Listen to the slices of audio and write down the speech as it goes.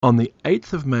On the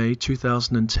 8th of May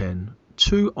 2010,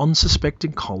 two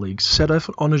unsuspecting colleagues set off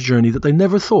on a journey that they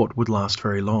never thought would last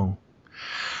very long.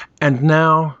 And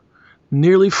now,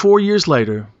 nearly 4 years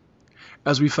later,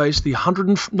 as we face the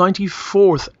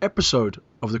 194th episode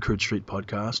of the Coode Street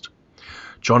podcast,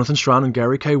 Jonathan Strahan and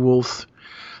Gary K. Wolfe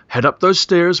head up those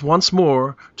stairs once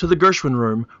more to the Gershwin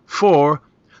room for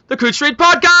the Coode Street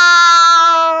podcast!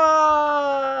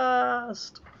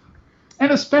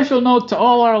 And a special note to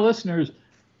all our listeners,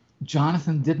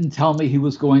 Jonathan didn't tell me he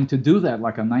was going to do that,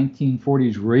 like a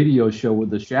 1940s radio show with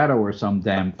the shadow or some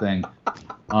damn thing.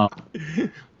 But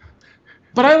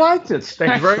I liked it.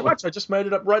 Thank you very much. I just made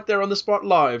it up right there on the spot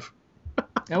live.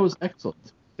 That was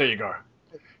excellent. There you go.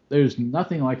 There's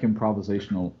nothing like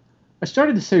improvisational. I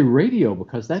started to say radio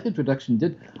because that introduction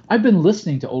did. I've been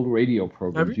listening to old radio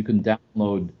programs. You can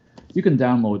download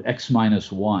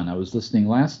X-1. I was listening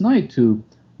last night to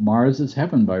Mars is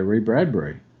Heaven by Ray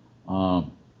Bradbury.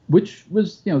 Which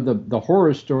was, the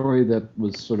horror story that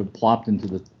was sort of plopped into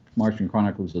the Martian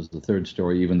Chronicles as the third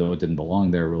story, even though it didn't belong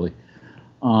there, really.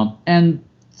 And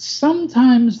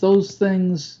sometimes those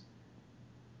things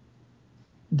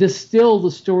distill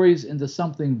the stories into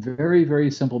something very,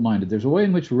 very simple-minded. There's a way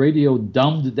in which radio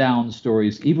dumbed down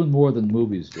stories even more than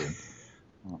movies do.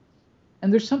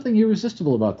 And there's something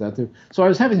irresistible about that. So I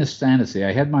was having this fantasy.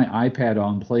 I had my iPad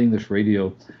on playing this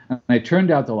radio, and I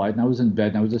turned out the light, and I was in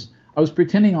bed, and I was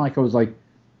pretending like I was like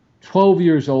 12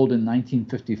 years old in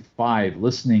 1955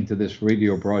 listening to this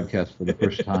radio broadcast for the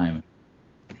first time.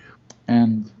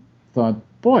 And thought,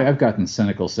 boy, I've gotten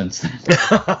cynical since then.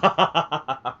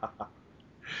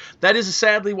 That is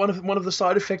sadly one of the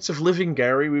side effects of living,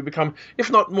 Gary. We become,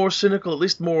 if not more cynical, at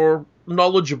least more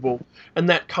knowledgeable, and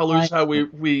that colors how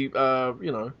we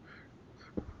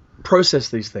process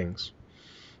these things.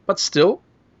 But still,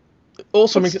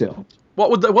 also, What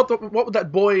would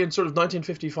that boy in sort of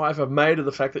 1955 have made of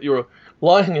the fact that you were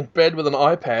lying in bed with an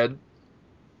iPad,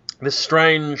 this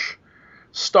strange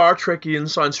Star Trekian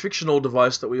science fictional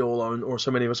device that we all own, or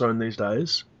so many of us own these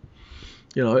days?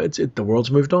 The world's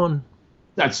moved on.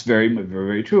 That's very, very,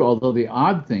 very true. Although the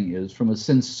odd thing is, from a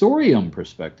sensorium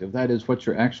perspective, that is what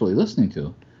you're actually listening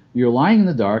to. You're lying in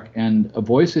the dark, and a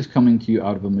voice is coming to you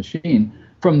out of a machine.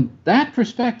 From that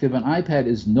perspective, an iPad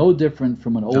is no different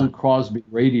from an old Crosby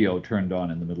radio turned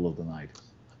on in the middle of the night.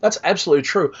 That's absolutely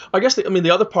true. I guess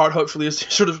the other part, hopefully, is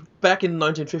sort of back in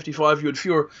 1955, you had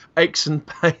fewer aches and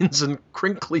pains and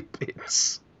crinkly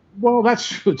bits. Well, that's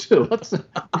true, too. We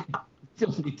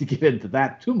don't need to get into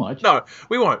that too much. No,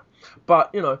 we won't.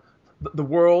 But, the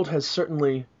world has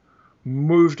certainly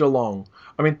moved along.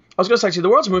 I mean, I was going to say, the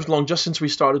world's moved along just since we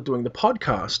started doing the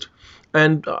podcast.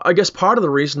 And I guess part of the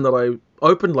reason that I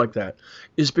opened like that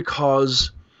is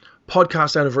because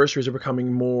podcast anniversaries are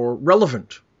becoming more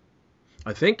relevant,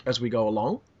 I think, as we go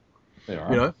along. They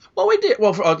are. Well, we did.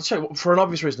 Well, I'll say for an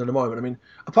obvious reason in a moment. I mean,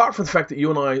 apart from the fact that you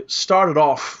and I started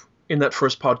off in that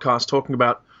first podcast talking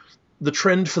about the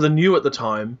trend for the new at the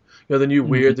time, the new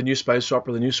weird, the new space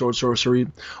opera, the new sword sorcery,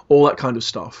 all that kind of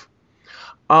stuff.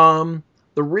 The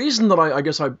reason that I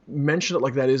guess I mentioned it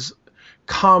like that is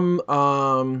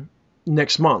come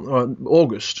next month,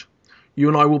 August, you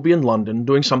and I will be in London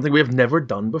doing something we have never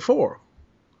done before.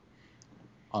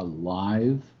 A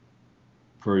live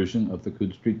version of the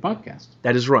Coode Street podcast.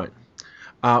 That is right.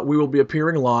 We will be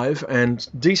appearing live, and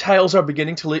details are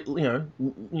beginning to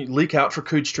leak out for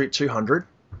Coode Street 200.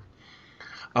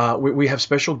 We have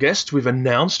special guests. We've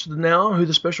announced now who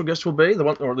the special guests will be,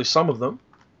 or at least some of them,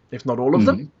 if not all of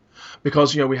them,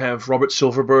 because we have Robert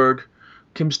Silverberg,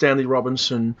 Kim Stanley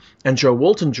Robinson, and Joe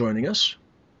Walton joining us,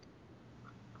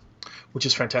 which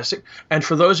is fantastic. And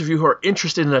for those of you who are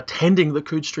interested in attending the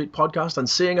Coode Street podcast and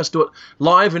seeing us do it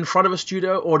live in front of a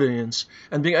studio audience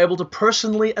and being able to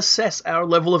personally assess our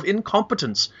level of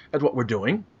incompetence at what we're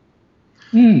doing,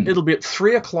 it'll be at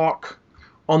 3 o'clock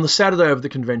on the Saturday of the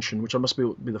convention, which must be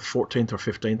the 14th or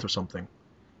 15th or something,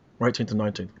 or 18th and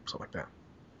 19th, something like that.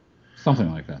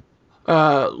 Something like that.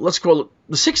 Let's call it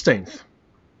the 16th.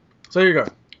 So there you go.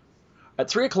 At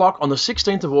 3 o'clock on the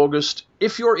 16th of August,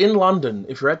 if you're in London,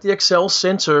 if you're at the Excel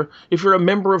Centre, if you're a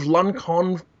member of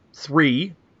LunCon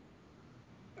 3,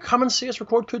 come and see us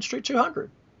record Coode Street 200.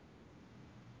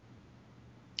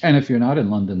 And if you're not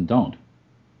in London, don't.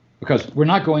 Because we're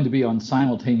not going to be on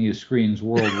simultaneous screens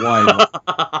worldwide.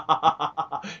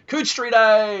 Coode Street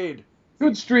Aid!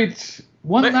 Coode Street,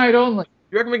 one night only.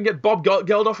 You reckon we can get Bob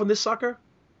Geldof on this sucker?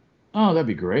 Oh, that'd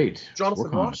be great.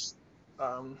 Jonathan Ross?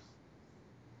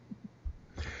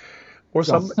 Or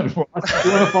something.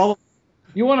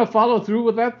 You want to follow through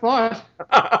with that thought?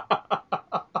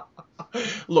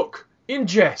 Look, in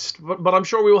jest, but I'm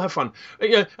sure we will have fun.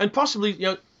 And possibly,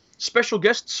 special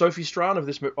guest Sophie Straughn of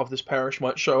this parish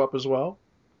might show up as well.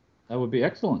 That would be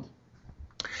excellent.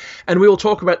 And we will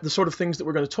talk about the sort of things that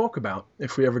we're going to talk about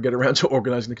if we ever get around to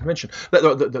organizing the convention,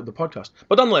 the podcast.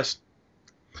 But nonetheless,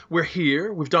 we're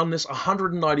here. We've done this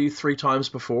 193 times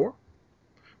before,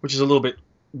 which is a little bit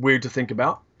weird to think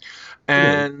about.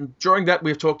 And during that,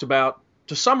 we've talked about,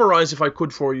 to summarize, if I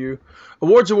could for you,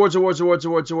 awards,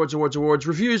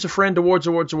 reviews, a friend, awards,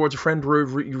 a friend,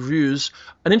 reviews,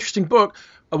 an interesting book,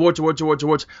 awards,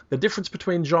 the difference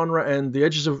between genre and the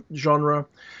edges of genre.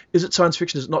 Is it science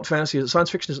fiction? Is it not fantasy? Is it science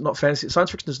fiction? Is it not fantasy?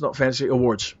 Science fiction is not fantasy.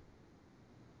 Awards.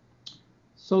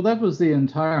 So that was the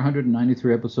entire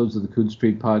 193 episodes of the Coode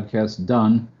Street podcast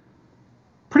done,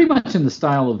 pretty much in the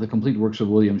style of the complete works of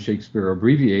William Shakespeare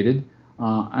abbreviated.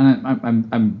 And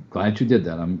I'm glad you did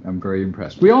that. I'm very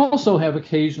impressed. We also have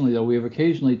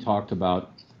occasionally talked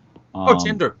about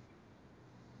Tinder.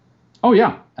 Oh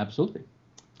yeah, absolutely.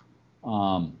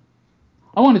 I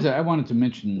wanted to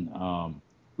mention,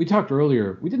 we talked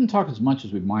earlier. We didn't talk as much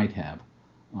as we might have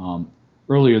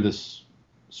earlier this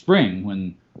spring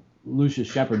when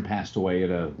Lucius Shepard passed away at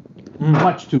a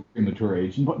much too premature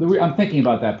age. I'm thinking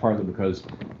about that partly because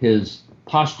his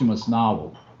posthumous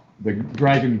novel, the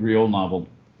Dragon Griot novel,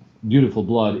 Beautiful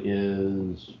Blood,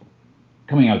 is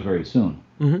coming out very soon.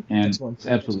 And it's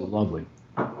absolutely lovely.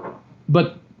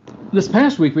 But this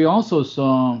past week, we also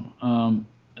saw,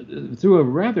 through a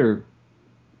rather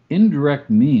indirect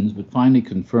means, but finally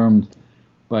confirmed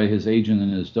by his agent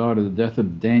and his daughter, the death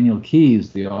of Daniel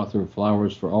Keyes, the author of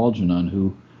Flowers for Algernon,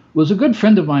 who was a good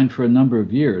friend of mine for a number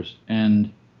of years, and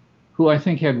who I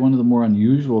think had one of the more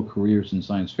unusual careers in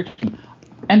science fiction.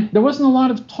 And there wasn't a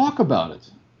lot of talk about it,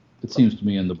 it seems to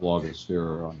me, in the blogosphere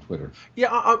or on Twitter. Yeah,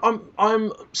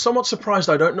 I'm somewhat surprised.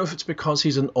 I don't know if it's because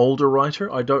he's an older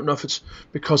writer. I don't know if it's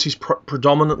because he's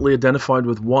predominantly identified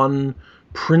with one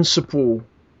principal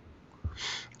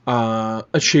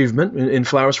achievement in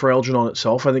Flowers for Algernon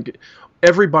itself. I think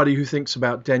everybody who thinks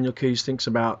about Daniel Keyes thinks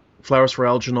about Flowers for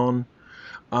Algernon.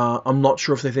 I'm not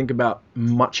sure if they think about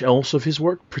much else of his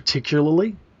work,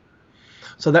 particularly.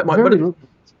 So that might...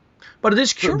 But it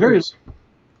is curious.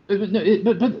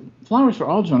 But Flowers for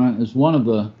Algernon is one of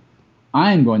the,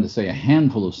 I'm going to say, a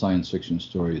handful of science fiction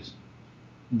stories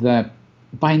that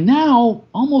by now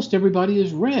almost everybody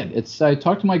has read. I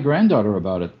talked to my granddaughter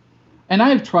about it, and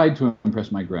I've tried to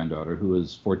impress my granddaughter, who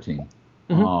is 14.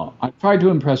 I've tried to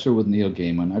impress her with Neil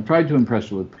Gaiman. I've tried to impress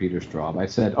her with Peter Straub. I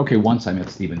said, okay, once I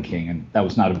met Stephen King, and that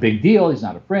was not a big deal. He's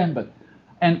not a friend, but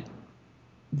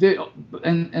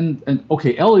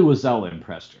okay, Elie Wiesel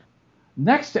impressed her.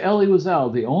 Next to Elie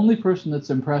Wiesel, the only person that's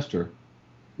impressed her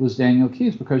was Daniel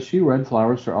Keyes, because she read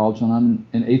Flowers for Algernon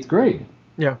in 8th grade.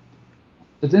 Yeah.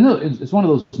 It's one of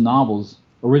those novels,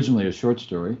 originally a short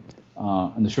story,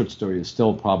 and the short story is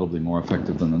still probably more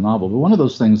effective than the novel, but one of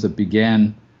those things that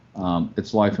began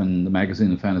its life in the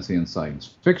magazine of fantasy and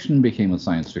science fiction, became a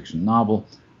science fiction novel,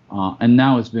 and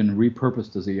now has been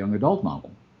repurposed as a young adult novel.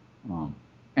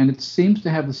 And it seems to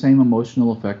have the same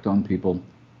emotional effect on people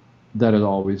that it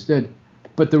always did.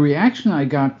 But the reaction I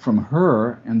got from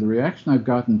her, and the reaction I've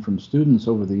gotten from students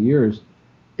over the years,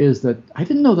 is that I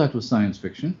didn't know that was science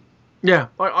fiction. Yeah,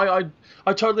 I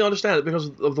totally understand it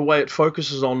because of the way it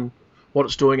focuses on what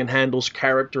it's doing and handles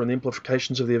character and the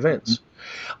implications of the events.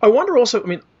 I wonder also, I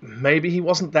mean, maybe he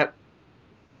wasn't that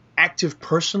active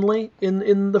personally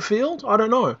in the field. I don't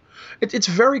know. It's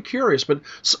very curious, but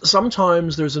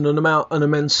sometimes there's an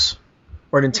immense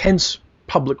or an intense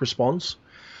public response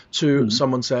to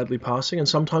someone sadly passing, and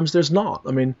sometimes there's not.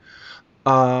 I mean,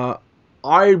 I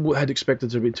had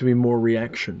expected to be more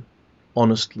reaction,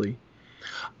 honestly.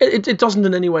 It doesn't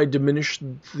in any way diminish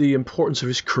the importance of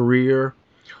his career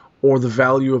or the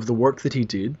value of the work that he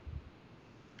did,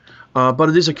 but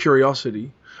it is a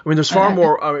curiosity. I mean, there's far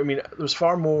more. I mean, there's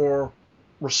far more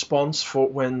response for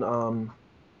when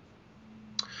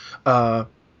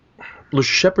Lucius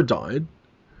Shepard died,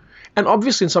 and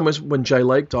obviously in some ways when Jay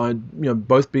Lake died, you know,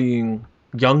 both being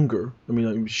younger. I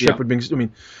mean, Shepard being. I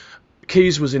mean,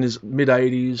 Keyes was in his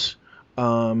mid-80s.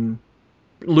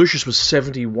 Lucius was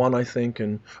 71, I think,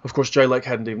 and of course Jay Lake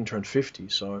hadn't even turned 50.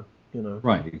 So you know.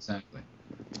 Right. Exactly.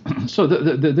 So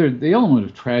the element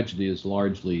of tragedy is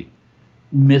largely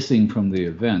missing from the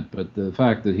event, but the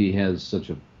fact that he has such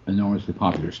an enormously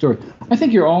popular story. I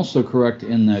think you're also correct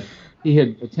in that he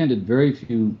had attended very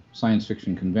few science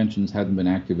fiction conventions, hadn't been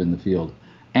active in the field.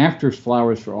 After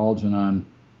Flowers for Algernon,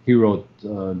 he wrote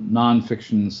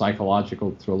non-fiction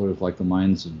psychological thrillers like The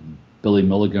Minds of Billy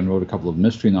Milligan, wrote a couple of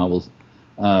mystery novels.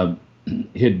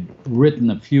 He had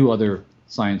written a few other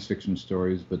science fiction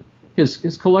stories, but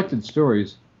his collected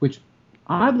stories, which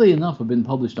oddly enough, have been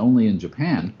published only in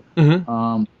Japan.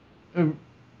 Mm-hmm.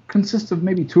 Consists of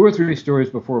maybe 2 or 3 stories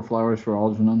before Flowers for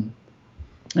Algernon,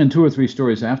 and 2 or 3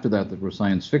 stories after that were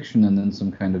science fiction, and then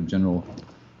some kind of general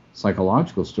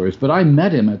psychological stories. But I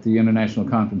met him at the International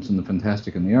Conference in the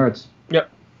Fantastic and the Arts. Yep.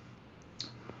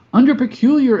 Under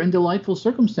peculiar and delightful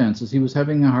circumstances. He was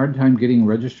having a hard time getting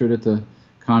registered at the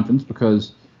conference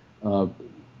because the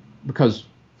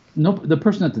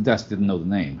person at the desk didn't know the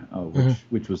name,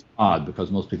 which was odd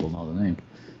because most people know the name.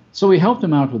 So we helped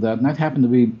him out with that, and that happened to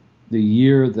be the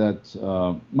year that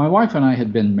my wife and I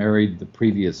had been married the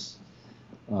previous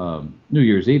New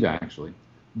Year's Eve, actually.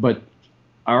 But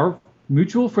our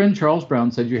mutual friend Charles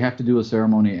Brown said you have to do a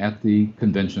ceremony at the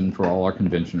convention for all our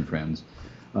convention friends.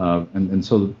 And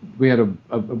so we had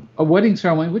a wedding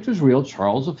ceremony, which was real,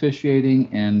 Charles officiating,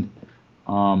 and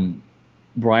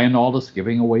Brian Aldous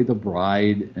giving away the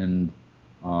bride, and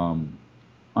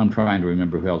I'm trying to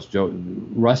remember who else.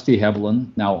 Rusty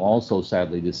Hevelin, now also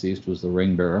sadly deceased, was the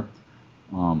ring bearer.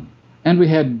 And we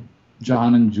had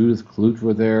John and Judith Clute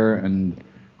were there, and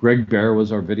Greg Bear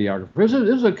was our videographer.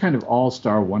 It was a kind of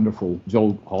all-star, wonderful.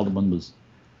 Joe Haldeman was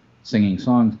singing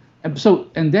songs.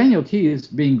 And Daniel Keyes,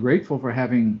 being grateful for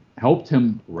having helped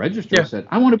him register, said,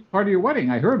 "I want to be part of your wedding.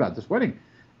 I heard about this wedding."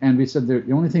 And we said,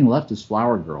 the only thing left is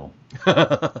Flower Girl.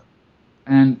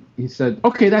 And he said,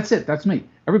 "Okay, that's it. That's me.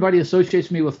 Everybody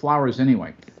associates me with flowers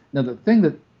anyway." Now, the thing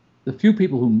that the few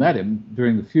people who met him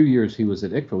during the few years he was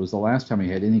at ICFA was the last time he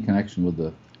had any connection with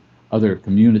the other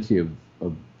community of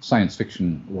science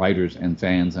fiction writers and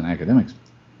fans and academics.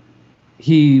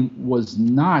 He was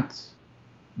not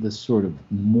the sort of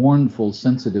mournful,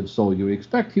 sensitive soul you would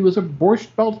expect. He was a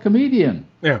Borscht Belt comedian.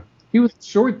 Yeah. He was a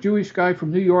short Jewish guy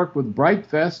from New York with bright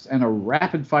vests and a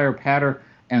rapid-fire patter,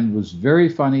 and was very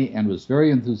funny and was very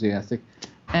enthusiastic.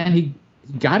 And he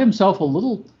got himself a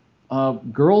little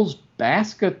girl's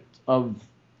basket of,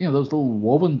 those little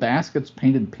woven baskets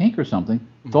painted pink or something,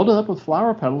 filled it up with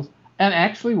flower petals, and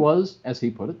actually was, as he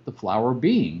put it, the flower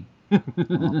being.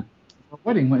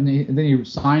 Wedding. And then he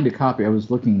signed a copy. I was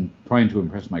trying to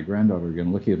impress my granddaughter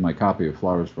again, looking at my copy of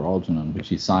Flowers for Algernon, which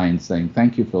he signed saying,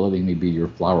 "Thank you for letting me be your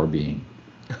flower being."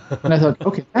 And I thought,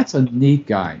 okay, that's a neat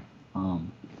guy.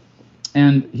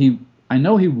 And I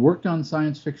know he worked on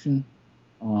science fiction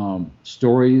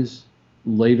stories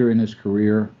later in his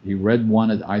career. He read one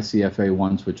at ICFA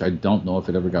once, which I don't know if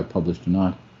it ever got published or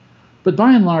not. But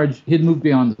by and large, he'd moved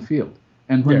beyond the field.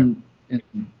 And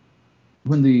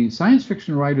when the Science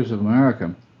Fiction Writers of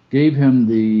America gave him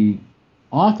the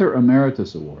Author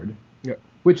Emeritus Award,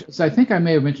 which, as I think I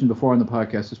may have mentioned before on the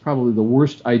podcast, is probably the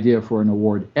worst idea for an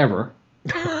award ever.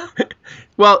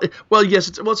 Well, yes,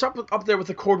 it's up there with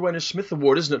the Cordwainer Smith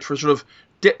Award, isn't it, for sort of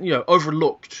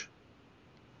overlooked.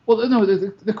 Well, no,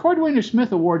 the Cordwainer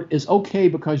Smith Award is okay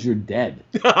because you're dead.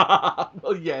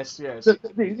 Well, yes.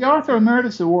 The Author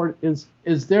Emeritus Award is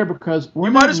there because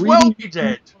you might as well be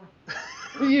dead.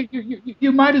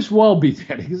 You might as well be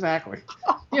dead, exactly.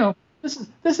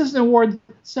 This is an award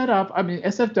set up. I mean,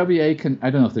 SFWA I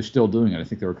don't know if they're still doing it. I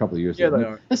think they were a couple of years ago. They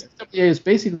are. SFWA is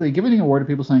basically giving an award to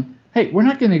people saying, "Hey, we're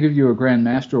not going to give you a Grand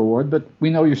Master Award, but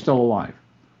we know you're still alive."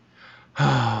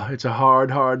 It's a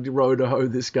hard road to hoe,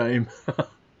 this game.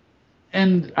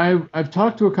 And I've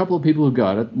talked to a couple of people who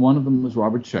got it. One of them was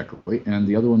Robert Sheckley, and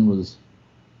the other one was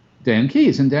Dan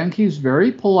Keyes. And Dan Keyes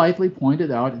very politely pointed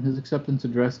out in his acceptance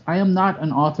address, "I am not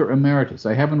an author emeritus.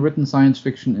 I haven't written science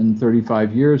fiction in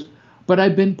 35 years, but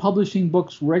I've been publishing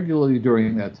books regularly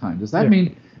during that time. Does that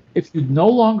mean if you no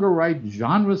longer write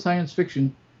genre science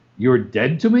fiction, you're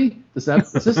dead to me? Is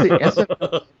this the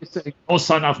SF saying, 'Oh,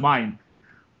 son of mine'?"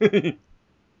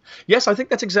 Yes, I think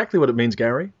that's exactly what it means,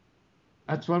 Gary.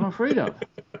 That's what I'm afraid of.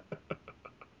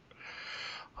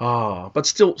 But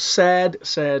still, sad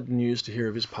news to hear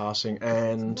of his passing,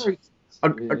 and a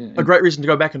great reason to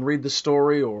go back and read the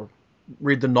story or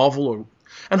read the novel,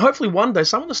 and hopefully one day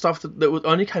some of the stuff that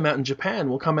only came out in Japan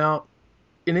will come out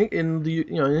in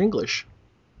English.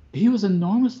 He was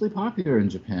enormously popular in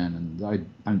Japan,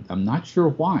 and I'm not sure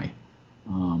why.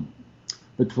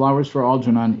 But Flowers for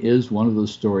Algernon is one of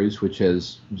those stories which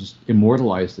has just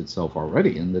immortalized itself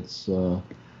already, and it's the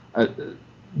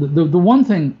one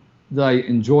thing that I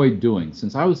enjoyed doing,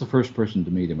 since I was the first person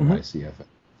to meet him at ICFA,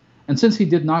 and since he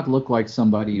did not look like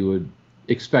somebody you would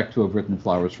expect to have written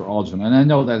Flowers for Algernon, and I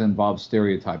know that involves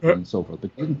stereotyping and so forth, but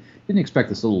you didn't expect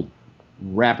this little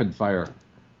rapid-fire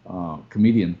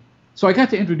comedian. So I got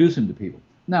to introduce him to people.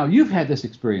 Now, you've had this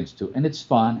experience too, and it's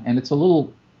fun, and it's a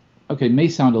little, may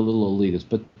sound a little elitist,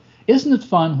 but isn't it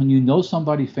fun when you know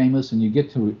somebody famous and you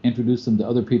get to introduce them to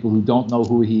other people who don't know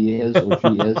who he is or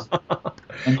she is?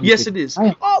 And you Yes, say, it is.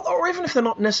 I, Or even if they're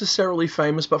not necessarily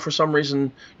famous, but for some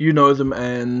reason you know them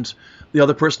and the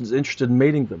other person is interested in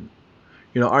meeting them.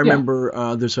 I yeah,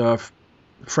 remember there's a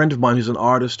friend of mine who's an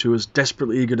artist who is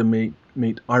desperately eager to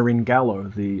meet Irene Gallo,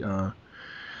 the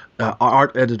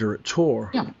art editor at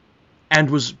Tor, yeah. and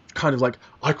was kind of like,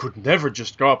 I could never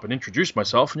just go up and introduce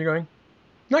myself. And you're going,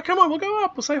 no, come on, we'll go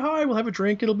up, we'll say hi, we'll have a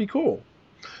drink, it'll be cool.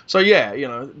 So yeah,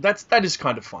 that is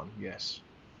kind of fun. Yes.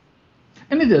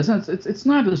 And it is. It's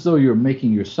not as though you're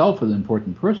making yourself an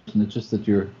important person. It's just that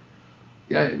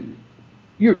uh,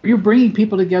 you're bringing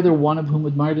people together, one of whom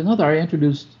admired another. I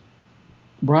introduced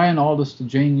Brian Aldiss to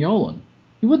Jane Yolen.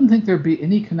 You wouldn't think there'd be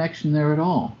any connection there at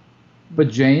all. But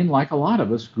Jane, like a lot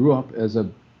of us, grew up as a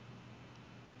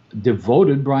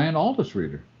devoted Brian Aldiss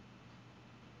reader.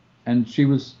 And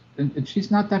she's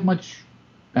not that much,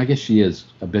 I guess she is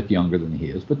a bit younger than he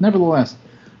is, but nevertheless,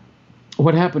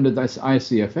 what happened at this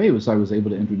ICFA was I was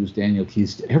able to introduce Daniel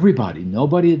Keyes to everybody.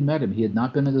 Nobody had met him. He had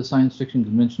not been at a science fiction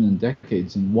convention in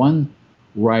decades. And one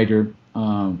writer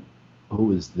who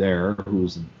was there, who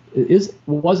was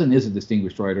and is a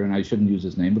distinguished writer, and I shouldn't use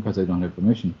his name because I don't have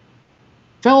permission,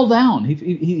 fell down.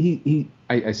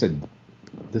 I said,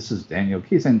 this is Daniel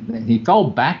Keyes, and he fell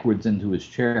backwards into his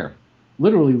chair,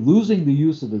 literally losing the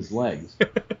use of his legs,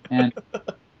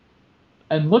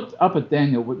 and looked up at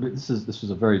Daniel. This was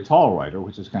a very tall writer,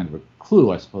 which is kind of a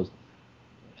clue, I suppose,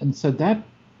 and said, that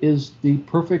is the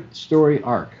perfect story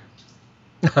arc.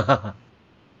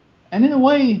 And in a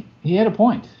way, he had a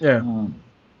point. Yeah.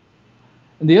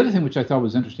 And the other thing which I thought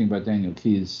was interesting about Daniel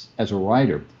Keyes as a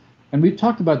writer, and we've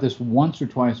talked about this once or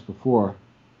twice before,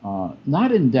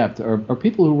 not in depth, are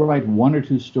people who write one or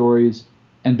two stories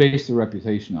and base their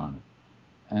reputation on it.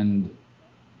 And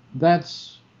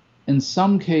that's, in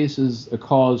some cases, a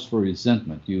cause for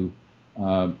resentment.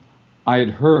 I had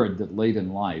heard that late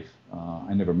in life,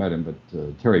 I never met him, but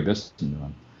Terry Bisson knew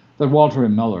him, that Walter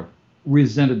M. Miller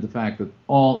resented the fact that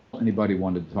all anybody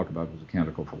wanted to talk about was a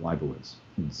canticle for Leibowitz.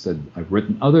 He said, I've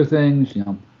written other things,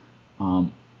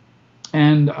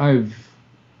 and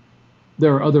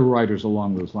there are other writers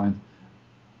along those lines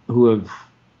who have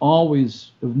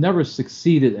never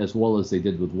succeeded as well as they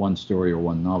did with one story or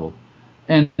one novel.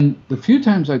 And the few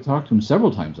times I talked to him,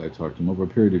 several times I talked to him over a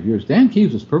period of years, Dan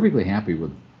Keyes was perfectly happy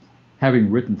with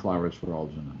having written Flowers for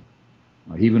Algernon.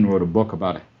 He even wrote a book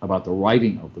about the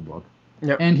writing of the book.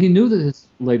 Yep. And he knew that his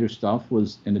later stuff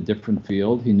was in a different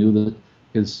field. He knew that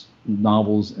his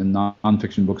novels and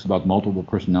nonfiction books about multiple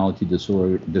personality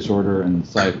disorder and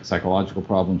psychological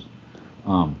problems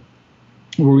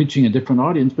were reaching a different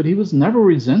audience, but he was never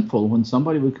resentful when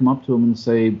somebody would come up to him and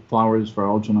say, Flowers for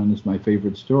Algernon is my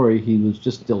favorite story. He was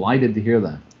just delighted to hear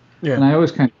that. Yeah. And I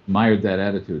always kind of admired that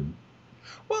attitude.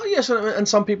 Well, yes, and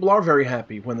some people are very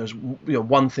happy when there's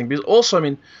one thing. Because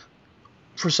also,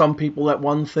 for some people, that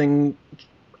one thing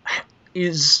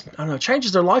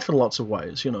changes their life in lots of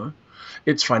ways,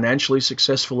 It's financially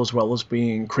successful as well as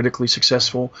being critically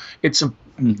successful. It's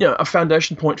a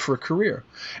foundation point for a career.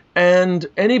 And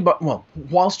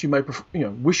whilst you may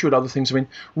wish you had other things,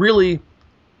 really,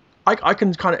 I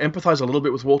can kind of empathize a little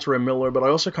bit with Walter M. Miller, but I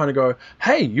also kind of go,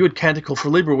 hey, you had Canticle for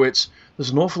Leibowitz.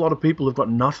 There's an awful lot of people who've got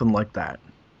nothing like that.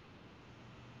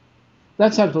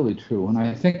 That's absolutely true. And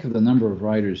I think of the number of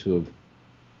writers who have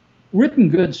written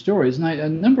good stories, and a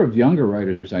number of younger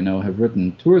writers I know have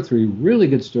written 2 or 3 really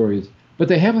good stories, but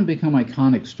they haven't become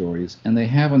iconic stories, and they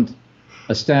haven't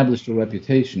established a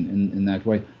reputation in that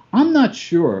way. I'm not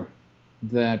sure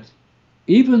that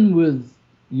even with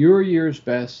Your Year's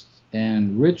Best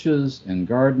and Riches and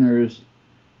Gardeners,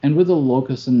 and with the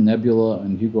Locust and Nebula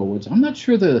and Hugo Woods, I'm not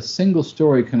sure that a single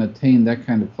story can attain that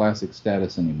kind of classic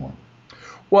status anymore.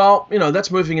 Well,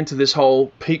 that's moving into this whole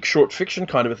peak short fiction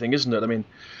kind of a thing, isn't it?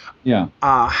 Yeah.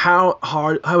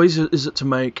 How easy is it to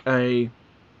make an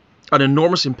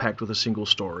enormous impact with a single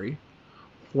story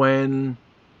when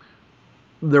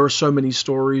there are so many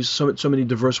stories, so many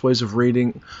diverse ways of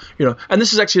reading, and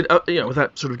this is actually,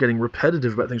 without sort of getting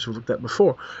repetitive about things we've looked at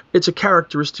before, it's a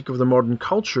characteristic of the modern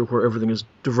culture where everything is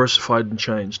diversified and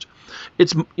changed.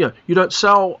 It's, you don't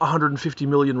sell 150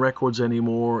 million records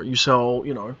anymore. You sell,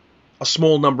 a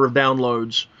small number of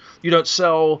downloads. You don't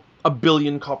sell 1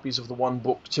 billion copies of the one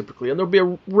book typically, and there'll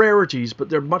be rarities, but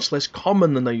they're much less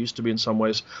common than they used to be in some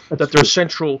ways. They're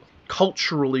essential,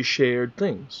 culturally shared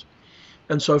things.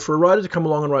 And so for a writer to come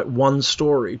along and write one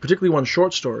story, particularly one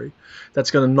short story,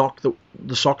 that's going to knock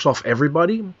the socks off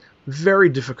everybody, very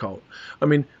difficult.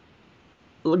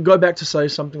 Go back to, say,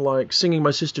 something like Singing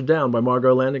My Sister Down by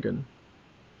Margot Lanigan,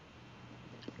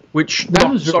 which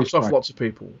knocked socks off lots of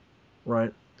people,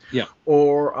 right? Yeah.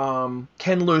 Or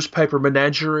Ken Liu's Paper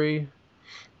Menagerie,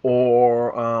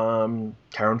 or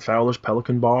Karen Fowler's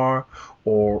Pelican Bar,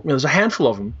 or there's a handful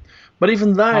of them. But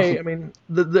even they, I mean,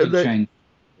 change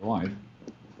life.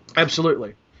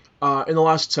 Absolutely. In the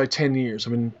last, say, 10 years,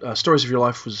 I mean, Stories of Your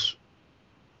Life is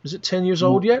it 10 years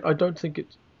old yet? I don't think it.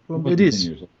 Well, it is.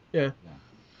 10 years old. Yeah.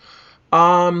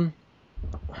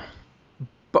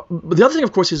 But the other thing,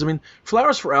 of course, is, I mean,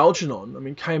 Flowers for Algernon, I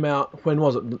mean, came out, when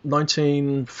was it?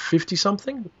 1950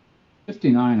 something?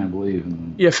 59, I believe.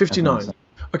 Yeah, 59.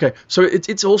 Okay, so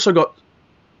it's also got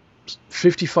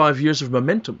 55 years of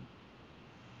momentum.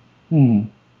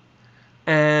 And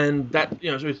that,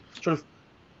 so it's sort of,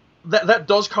 that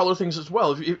does color things as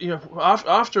well.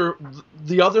 After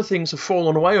the other things have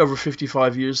fallen away over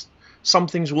 55 years, some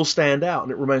things will stand out,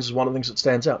 and it remains as one of the things that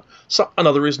stands out. So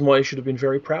another reason why he should have been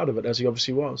very proud of it, as he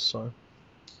obviously was. So,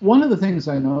 one of the things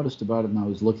I noticed about it, and I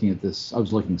was looking at this, I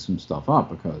was looking some stuff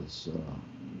up because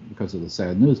of the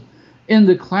sad news. In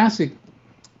the classic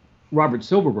Robert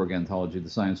Silverberg anthology,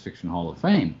 the Science Fiction Hall of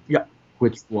Fame,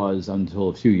 which was until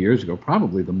a few years ago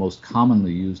probably the most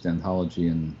commonly used anthology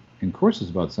in courses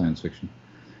about science fiction.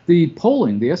 The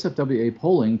polling, the SFWA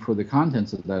polling for the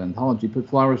contents of that anthology put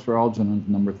Flowers for Algernon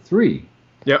number 3.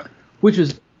 Yep. Which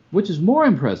is more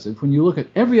impressive when you look at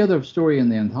every other story in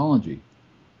the anthology.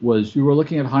 You were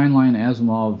looking at Heinlein,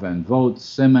 Asimov, Van Vogt,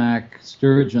 Simak,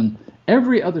 Sturgeon.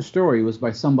 Every other story was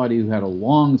by somebody who had a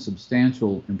long,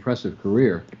 substantial, impressive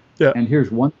career. Yeah. And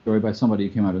here's one story by somebody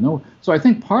who came out of nowhere. So I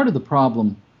think part of the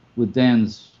problem with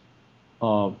Dan's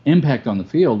impact on the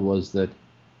field was that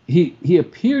he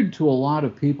appeared to a lot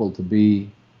of people to be,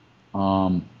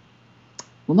 well,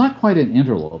 not quite an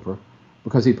interloper,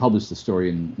 because he published a story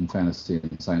in fantasy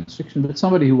and science fiction, but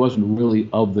somebody who wasn't really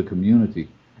of the community.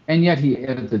 And yet he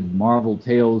edited Marvel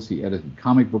Tales, he edited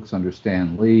comic books under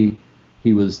Stan Lee.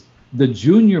 He was the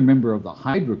junior member of the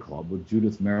Hydra Club with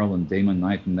Judith Merrill and Damon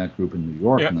Knight and that group in New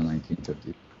York in the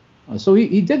 1950s. So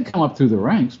he did come up through the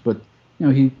ranks, but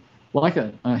he, like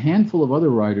a handful of other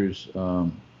writers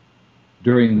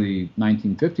during the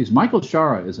 1950s, Michael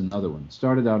Shara is another one.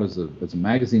 Started out as a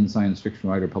magazine science fiction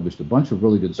writer, published a bunch of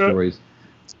really good stories,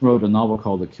 wrote a novel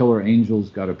called The Killer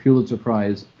Angels, got a Pulitzer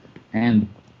Prize, and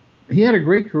he had a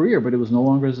great career, but it was no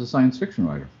longer as a science fiction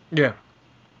writer. Yeah.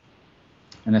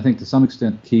 And I think to some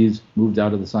extent Keyes moved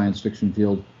out of the science fiction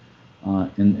field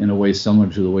in a way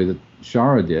similar to the way that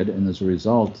Shara did, and as a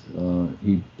result,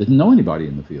 he didn't know anybody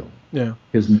in the field. Yeah.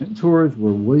 His mentors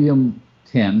were William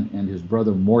Tenn and his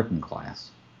brother Morton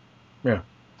Class. Yeah.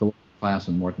 The Class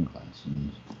and Morton Class.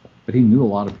 But he knew a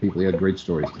lot of people. He had great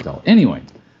stories to tell. Anyway,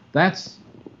 that's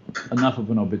enough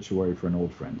of an obituary for an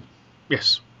old friend.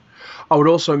 Yes. I would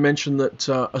also mention that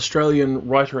Australian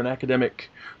writer and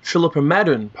academic Philippa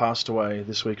Madden passed away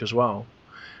this week as well.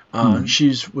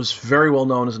 She was very well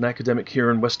known as an academic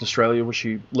here in Western Australia, where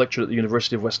she lectured at the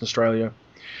University of Western Australia.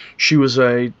 She was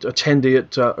a attendee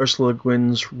at Ursula Le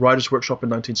Guin's Writers' Workshop in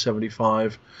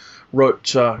 1975,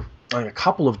 wrote a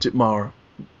couple of Ditmar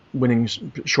winning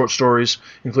short stories,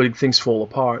 including Things Fall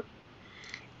Apart,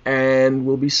 and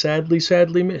will be sadly,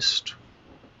 sadly missed.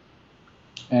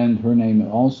 And her name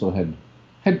also had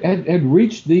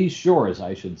reached these shores,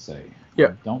 I should say. Yeah.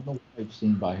 I don't know what I've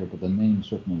seen by her, but the name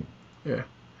certainly. Yeah.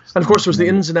 And of course, there was the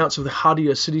ins and outs of the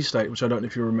Hadia city-state, which I don't know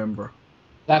if you remember.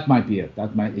 That might be it.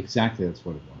 That's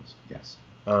what it was. Yes.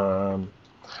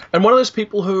 And one of those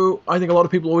people who I think a lot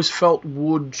of people always felt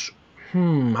would,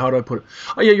 how do I put it?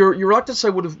 Oh yeah, you're reluctant to say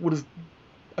would have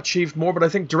achieved more, but I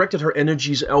think directed her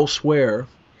energies elsewhere.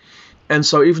 And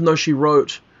so even though she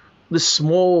wrote this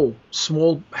small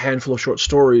handful of short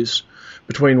stories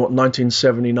between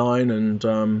 1979 and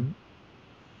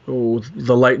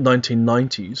the late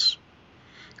 1990s,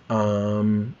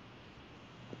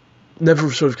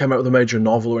 never sort of came out with a major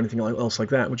novel or anything else like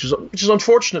that, which is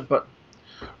unfortunate, but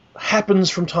happens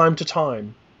from time to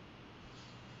time.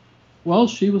 Well,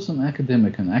 she was an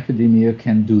academic, and academia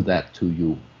can do that to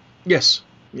you. Yes.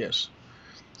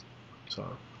 So,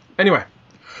 anyway,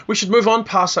 we should move on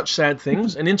past such sad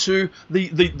things and into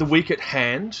the week at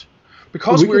hand.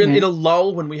 Because we're in a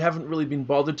lull when we haven't really been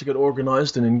bothered to get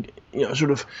organised and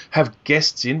sort of have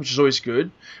guests in, which is always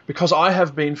good. Because I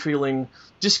have been feeling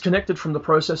disconnected from the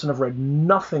process and have read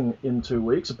nothing in 2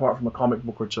 weeks apart from a comic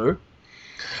book or two,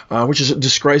 which is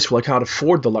disgraceful. I can't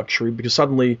afford the luxury because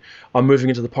suddenly I'm moving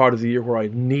into the part of the year where I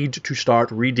need to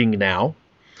start reading now.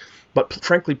 But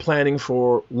frankly, planning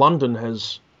for London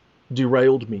has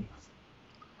derailed me,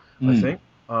 I think.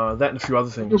 That and a few other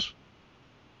things.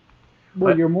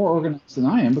 Well, you're more organized than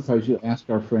I am because you ask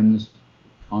our friends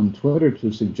on Twitter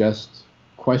to suggest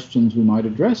questions we might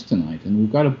address tonight, and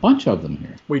we've got a bunch of them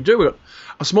here. We do. We've got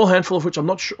a small handful of which I'm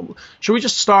not sure. Should we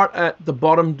just start at the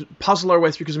bottom, puzzle our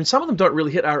way through? Because, I mean, some of them don't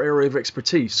really hit our area of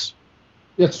expertise.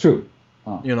 That's true.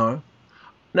 You know?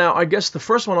 Now, I guess the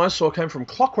first one I saw came from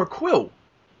Clockwork Quill.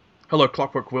 Hello,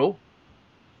 Clockwork Quill.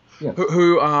 Yes.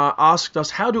 Who asked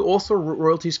us, how do author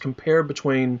royalties compare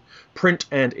between print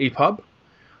and EPUB?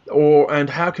 And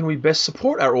how can we best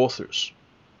support our authors?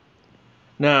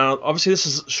 Now, obviously, this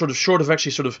is sort of short of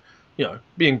actually sort of, you know,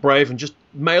 being brave and just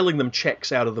mailing them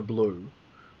checks out of the blue,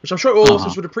 which I'm sure all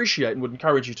authors would appreciate and would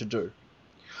encourage you to do.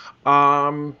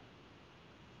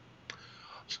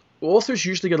 Authors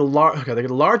usually get they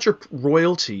get a larger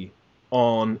royalty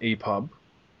on EPUB,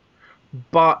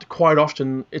 but quite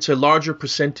often it's a larger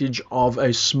percentage of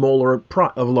a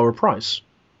lower price.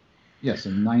 Yes,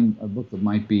 a book that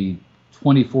might be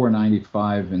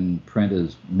 $24.95 in print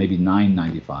is maybe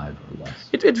 $9.95 or less.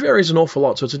 It varies an awful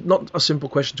lot, so it's not a simple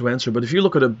question to answer. But if you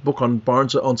look at a book on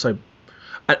Barnes, say,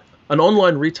 an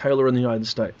online retailer in the United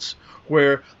States,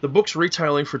 where the book's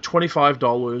retailing for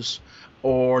 $25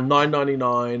 or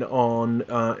 $9.99 on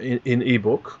in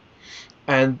ebook,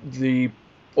 and the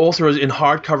author in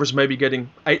hardcovers maybe getting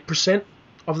 8%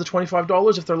 of the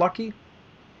 $25 if they're lucky.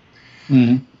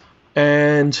 Mm-hmm.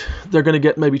 And they're going to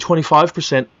get maybe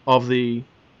 25% of the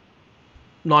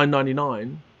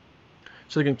 $9.99.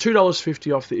 So they're getting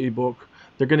 $2.50 off the ebook.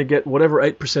 They're going to get whatever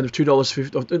 8% of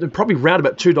 $2.50, probably round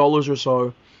about $2 or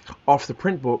so off the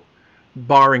print book,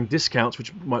 barring discounts,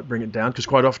 which might bring it down, because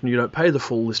quite often you don't pay the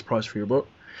full list price for your book.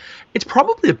 It's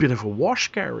probably a bit of a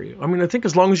wash, Gary. I mean, I think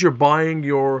as long as you're buying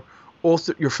your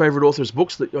favorite author's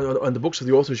books and the books of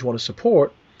the authors you want to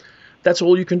support, that's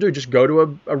all you can do. Just go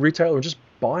to a retailer and just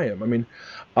buy them. I mean,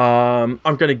 I'm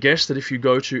going to guess that if you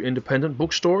go to independent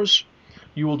bookstores,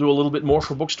 you will do a little bit more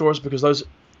for bookstores because those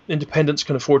independents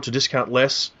can afford to discount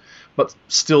less. But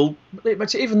still,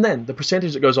 even then, the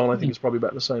percentage that goes on, I think, is probably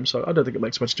about the same. So I don't think it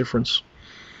makes much difference.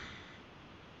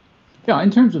 Yeah, in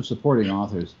terms of supporting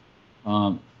authors,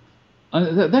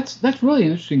 that's really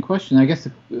an interesting question. I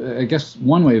guess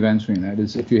one way of answering that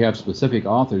is if you have specific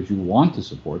authors you want to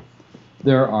support,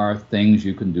 there are things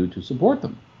you can do to support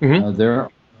them. Mm-hmm. There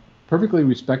are perfectly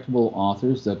respectable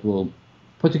authors that will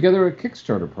put together a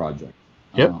Kickstarter project.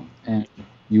 Yep. And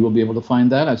you will be able to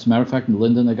find that. As a matter of fact,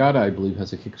 Linda Nagata, I believe,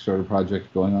 has a Kickstarter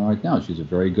project going on right now. She's a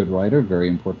very good writer, very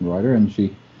important writer, and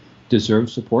she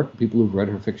deserves support. People who've read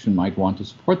her fiction might want to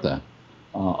support that.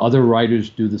 Other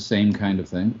writers do the same kind of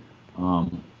thing.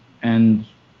 And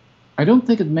I don't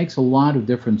think it makes a lot of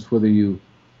difference whether you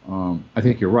I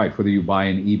think you're right, whether you buy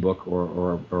an ebook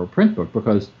or a print book,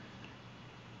 because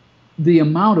the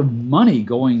amount of money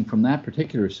going from that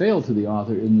particular sale to the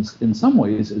author in some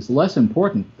ways is less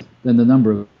important than the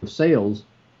number of sales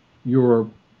your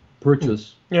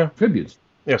purchase contributes.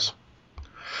 Yes.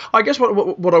 I guess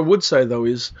what I would say, though,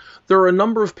 is there are a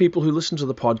number of people who listen to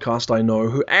the podcast I know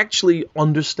who actually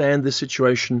understand this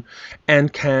situation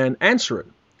and can answer it.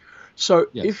 So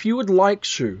if you would like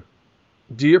to,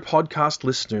 dear podcast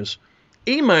listeners,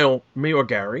 email me or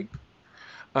Gary,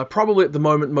 probably at the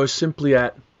moment most simply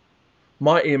at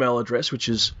my email address, which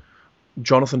is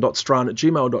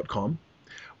jonathan.strahan@gmail.com.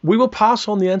 We will pass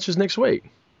on the answers next week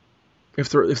if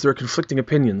there are conflicting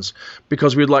opinions,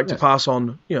 because we'd like to pass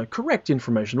on correct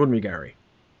information, wouldn't we, Gary?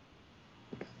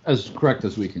 As correct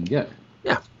as we can get.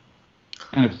 Yeah.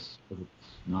 And if it's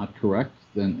not correct,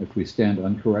 then if we stand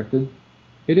uncorrected,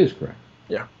 it is correct.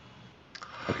 Yeah.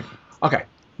 Okay.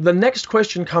 The next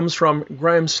question comes from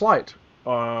Graham Slate.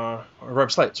 A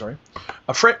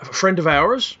friend of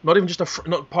ours, not even just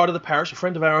not part of the parish, a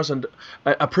friend of ours and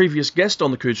a previous guest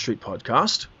on the Coode Street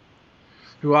podcast,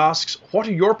 who asks, what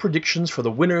are your predictions for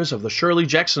the winners of the Shirley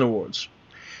Jackson Awards?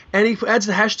 And he adds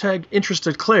the hashtag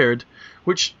 #InterestDeclared,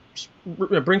 which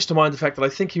brings to mind the fact that I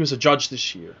think he was a judge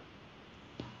this year.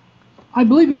 I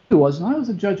believe he was, and I was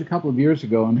a judge a couple of years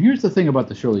ago. And here's the thing about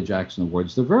the Shirley Jackson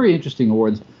Awards. They're very interesting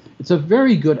awards. It's a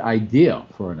very good idea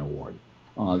for an award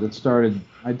that started,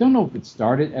 I don't know if it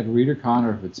started at ReaderCon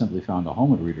or if it simply found a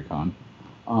home at ReaderCon.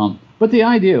 But the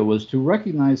idea was to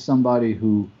recognize somebody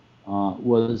who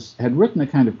had written a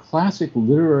kind of classic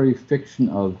literary fiction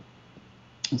of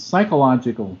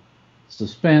psychological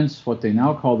suspense, what they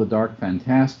now call the dark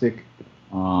fantastic,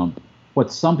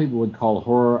 what some people would call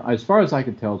horror. As far as I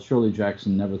could tell, Shirley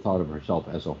Jackson never thought of herself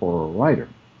as a horror writer.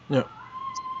 Yeah.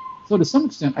 So to some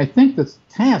extent, I think the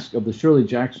task of the Shirley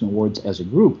Jackson Awards as a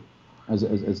group, as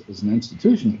an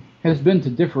institution, has been to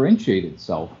differentiate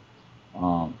itself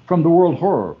from the World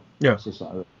Horror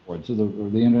Society Awards, or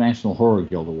the International Horror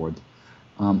Guild Awards.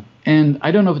 And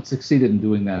I don't know if it succeeded in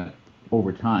doing that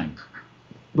over time.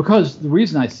 Because the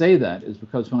reason I say that is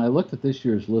because when I looked at this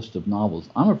year's list of novels,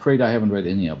 I'm afraid I haven't read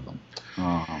any of them.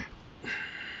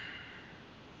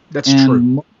 That's true.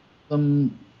 Most of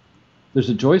them, there's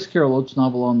a Joyce Carol Oates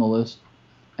novel on the list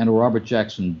and a Robert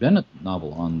Jackson Bennett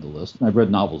novel on the list. And I've read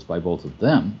novels by both of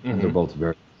them, and they're both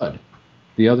very good.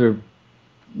 The other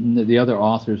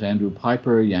authors, Andrew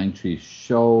Piper, Yang-Chi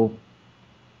Shou,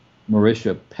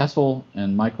 Marisha Pessel,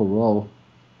 and Michael Rowe,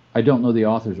 I don't know the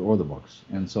authors or the books,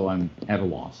 and so I'm at a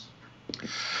loss.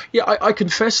 Yeah, I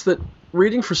confess that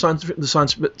reading for the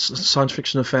science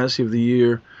fiction and fantasy of the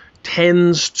year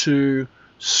tends to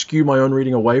skew my own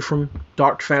reading away from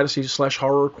dark fantasy /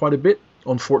 horror quite a bit,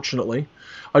 unfortunately.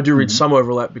 I do read some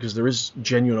overlap because there is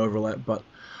genuine overlap, but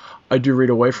I do read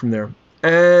away from there.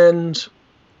 And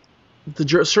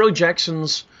the Shirley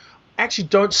Jacksons actually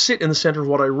don't sit in the center of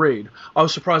what I read. I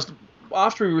was surprised.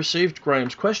 After we received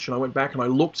Graham's question, I went back and I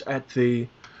looked at the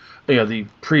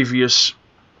previous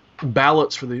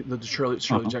ballots for the Shirley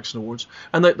Jackson Awards,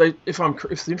 and they if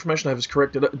the information I have is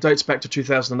correct, it dates back to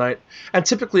 2008. And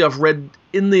typically, I've read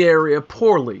in the area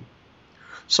poorly,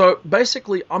 so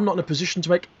basically, I'm not in a position to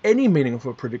make any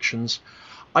meaningful predictions.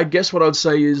 I guess what I'd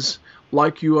say is,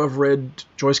 like you, I've read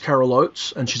Joyce Carol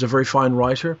Oates, and she's a very fine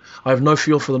writer. I have no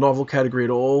feel for the novel category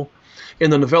at all. In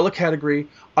the novella category,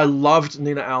 I loved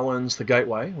Nina Allen's The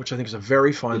Gateway, which I think is a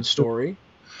very fine story.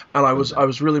 And I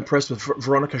was really impressed with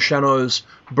Veronica Shano's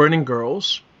Burning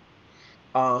Girls.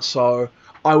 So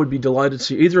I would be delighted to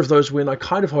see either of those win. I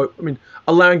kind of hope,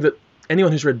 allowing that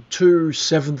anyone who's read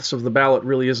 2/7 of the ballot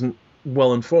really isn't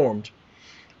well informed,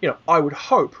 I would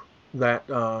hope that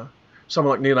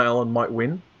someone like Nina Allen might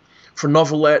win. For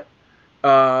novelette,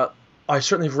 I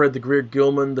certainly have read the Greer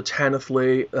Gilman, the Tanith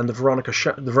Lee, and the Veronica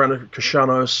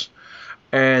Shanos,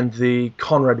 and the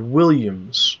Conrad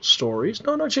Williams stories.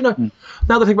 No, now that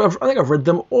I think about it, I think I've read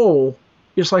them all.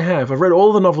 Yes, I have. I've read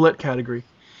all the novelette category.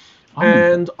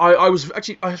 And I was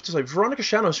actually, I have to say, Veronica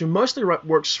Shanos, who mostly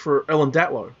writes for Ellen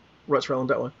Datlow,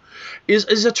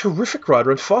 is a terrific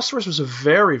writer, and Phosphorus was a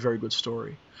very, very good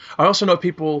story. I also know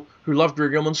people who love Greer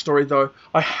Gilman's story, though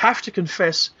I have to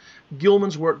confess,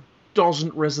 Gilman's work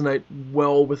doesn't resonate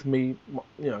well with me,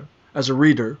 as a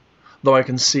reader, though I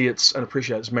can see and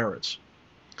appreciate its merits.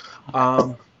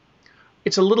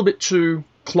 It's a little bit too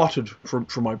cluttered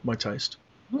for my taste.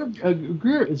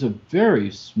 Greer is a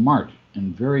very smart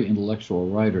and very intellectual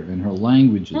writer, and her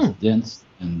language is dense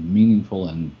and meaningful,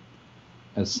 and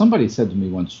as somebody said to me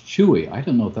once, chewy. I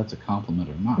don't know if that's a compliment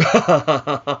or not.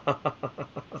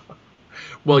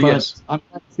 Well, but yes. I'm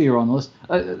glad to see her on the list.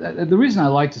 The reason I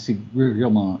like to see Greer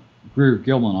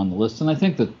Gilman on the list, and I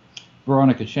think that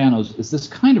Veronica Shanos is this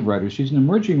kind of writer. She's an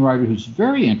emerging writer who's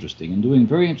very interesting and doing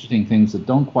very interesting things that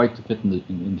don't quite fit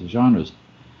into genres,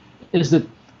 is that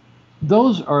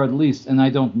those are at least, and I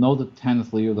don't know the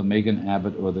Tanith Lee or the Megan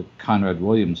Abbott or the Conrad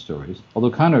Williams stories, although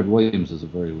Conrad Williams is a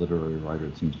very literary writer,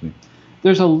 it seems to me.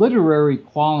 There's a literary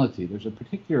quality. There's a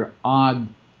particular odd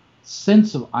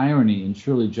sense of irony in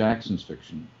Shirley Jackson's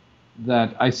fiction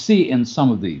that I see in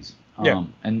some of these,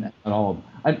 and all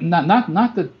of them.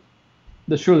 Not that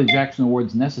the Shirley Jackson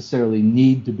Awards necessarily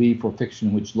need to be for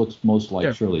fiction which looks most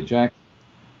like Shirley Jackson,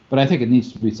 but I think it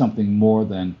needs to be something more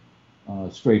than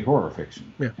straight horror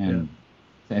fiction.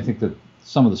 I think that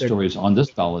some of the stories on this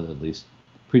ballot, at least,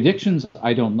 predictions,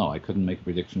 I don't know. I couldn't make a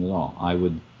prediction at all. I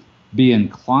would be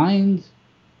inclined,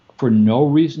 for no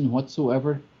reason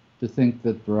whatsoever, to think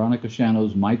that Veronica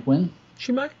Shanos might win.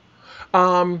 She may.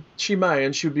 She may,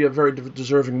 and she would be a very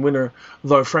deserving winner.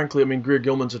 Though, frankly, Greer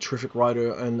Gilman's a terrific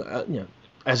writer, and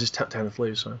as is Tanith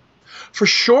Lee. So, for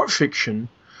short fiction,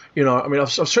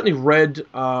 I've certainly read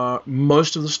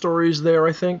most of the stories there.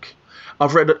 I think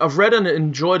I've read and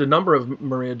enjoyed a number of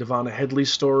Maria Devana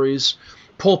Headley's stories.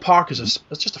 Paul Park is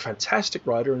just a fantastic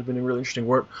writer and has been doing really interesting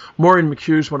work. Maureen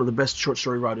McHugh is one of the best short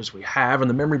story writers we have, and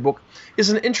The Memory Book is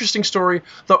an interesting story,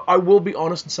 though I will be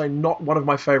honest and say not one of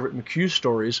my favorite McHugh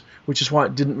stories, which is why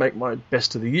it didn't make my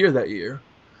best of the year that year.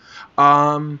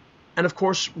 And of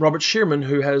course, Robert Shearman,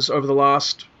 who has over the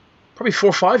last probably 4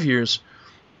 or 5 years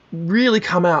really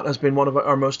come out as being one of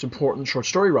our most important short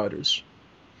story writers.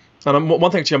 And one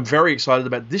thing I'm very excited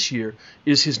about this year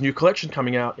is his new collection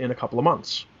coming out in a couple of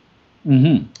months.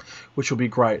 Which will be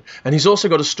great. And he's also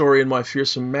got a story in My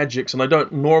Fearsome Magics, and I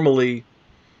don't normally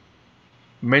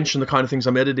mention the kind of things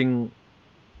I'm editing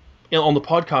on the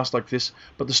podcast like this,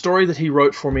 but the story that he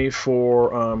wrote for me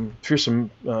for Fearsome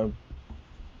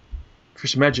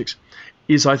Magics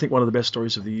is, I think, one of the best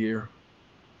stories of the year.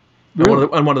 Really?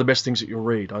 And one of the best things that you'll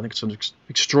read. I think it's an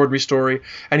extraordinary story,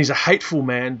 and he's a hateful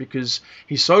man because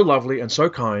he's so lovely and so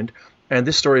kind, and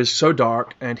this story is so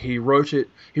dark, and he wrote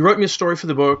me a story for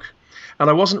the book. and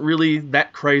I wasn't really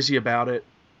that crazy about it.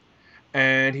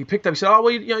 And he picked up. He said, "Oh,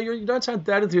 well, you don't sound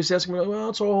that enthusiastic." I'm like, "Well,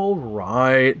 it's all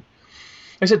right."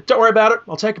 I said, "Don't worry about it.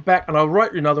 I'll take it back, and I'll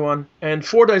write you another one." And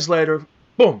 4 days later,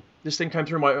 boom, this thing came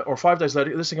through or 5 days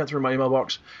later, this thing came through my email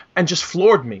box, and just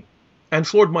floored me, and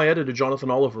floored my editor,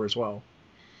 Jonathan Oliver, as well.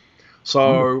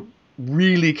 So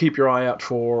really keep your eye out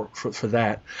for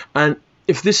that. And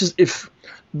if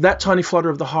that tiny flutter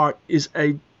of the heart is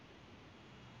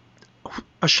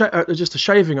just a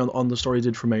shaving on the story it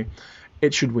did for me,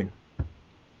 it should win.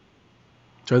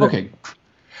 So okay.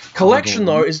 Collection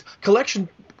though is collection.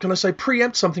 Can I say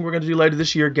preempt something we're going to do later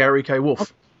this year? Gary K.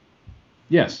 Wolfe.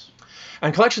 Yes.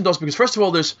 And collection does, because first of all,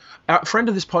 there's a friend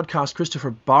of this podcast,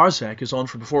 Christopher Barzak, is on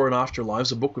for Before and After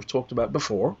Lives, a book we've talked about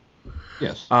before.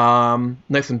 Yes.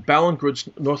 Nathan Ballingood's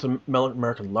North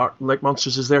American Lake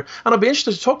Monsters is there, and I'd be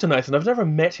interested to talk to Nathan. I've never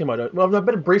met him. I've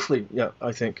met him briefly,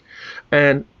 I think,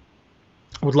 and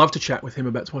I would love to chat with him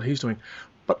about what he's doing.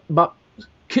 But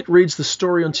Kit Reid's The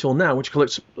Story Until Now, which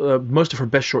collects most of her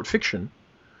best short fiction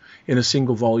in a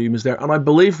single volume, is there, and I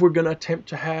believe we're going to attempt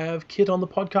to have Kit on the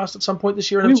podcast at some point this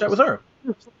year and have a chat with her.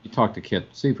 You talk to Kit,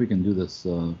 see if we can do this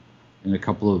in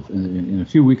a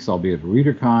few weeks. I'll be at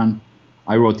ReaderCon.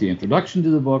 I wrote the introduction to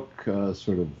the book,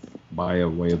 sort of by a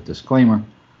way of disclaimer,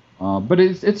 but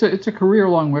it's a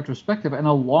career-long retrospective and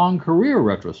a long career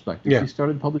retrospective. Yeah. She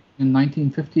started publishing in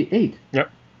 1958.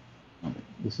 Yep.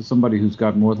 This is somebody who's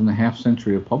got more than a half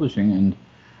century of publishing,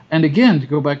 and again, to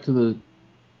go back to the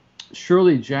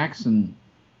Shirley Jackson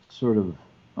sort of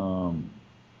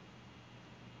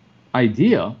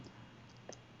idea,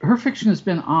 her fiction has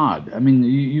been odd. I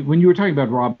mean, when you were talking about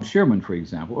Rob Sherman, for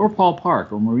example, or Paul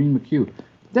Park or Maureen McHugh,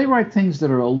 they write things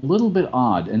that are a little bit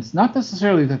odd. And it's not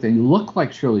necessarily that they look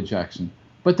like Shirley Jackson,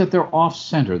 but that they're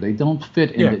off-center. They don't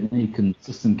fit into any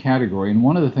consistent category. And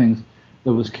one of the things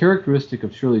that was characteristic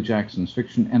of Shirley Jackson's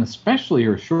fiction, and especially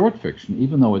her short fiction,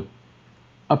 even though it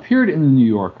appeared in the New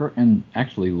Yorker and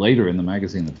actually later in the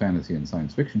magazine of Fantasy and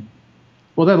Science Fiction,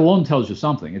 well, that alone tells you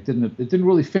something. It didn't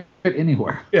really fit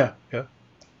anywhere. Yeah.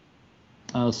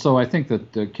 So I think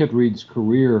that Kit Reid's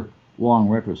career-long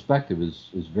retrospective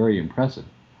is very impressive.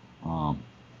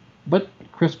 But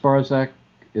Chris Barzak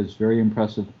is very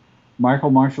impressive.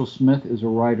 Michael Marshall Smith is a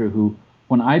writer who,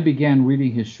 when I began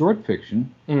reading his short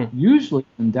fiction, usually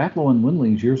in Datlow and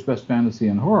Windling's Year's Best Fantasy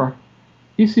and Horror,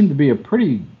 he seemed to be a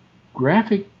pretty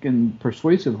graphic and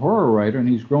persuasive horror writer, and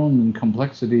he's grown in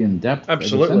complexity and depth.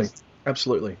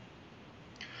 Absolutely.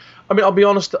 I mean, I'll be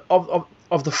honest,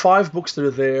 of the 5 books that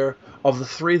are there, of the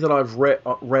 3 that I've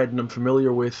read and I'm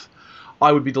familiar with,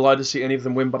 I would be delighted to see any of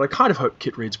them win, but I kind of hope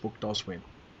Kit Reid's book does win.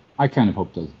 I kind of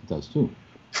hope it does too.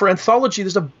 For anthology,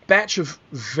 there's a batch of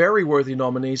very worthy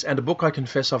nominees and a book I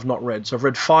confess I've not read. So I've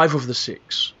read 5 of the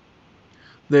 6.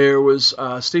 There was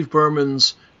Steve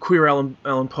Berman's Queer Alan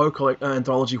Poe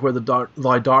anthology, Where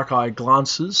Thy Dark Eye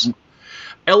Glances.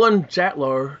 Ellen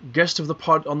Datlow, guest of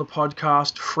on the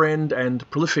podcast, friend and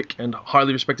prolific and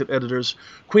highly respected editors,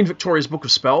 Queen Victoria's Book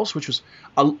of Spells, which was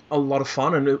a lot of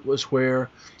fun, and it was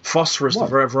where Phosphorus, the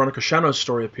Veronica Shano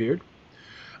story, appeared.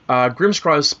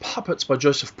 Grimscry's Puppets by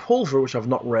Joseph Pulver, which I've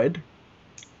not read.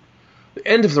 The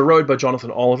End of the Road by Jonathan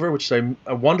Oliver, which is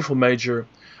a wonderful major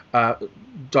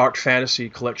dark fantasy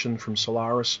collection from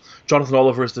Solaris. Jonathan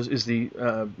Oliver is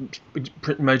the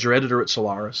major editor at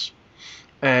Solaris,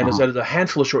 and has edited a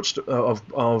handful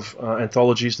of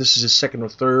anthologies. This is his second or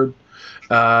third.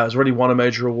 Has already won a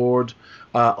major award.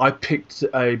 I picked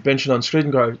a Benjamin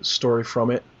Skridengrad story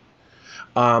from it.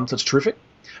 That's terrific.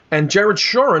 And Jared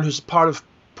Shorin, who's part of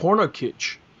Porno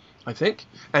Kitsch, I think,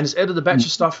 and has edited a batch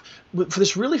of stuff for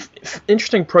this really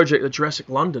interesting project at Jurassic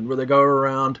London, where they go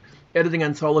around editing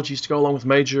anthologies to go along with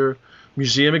major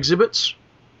museum exhibits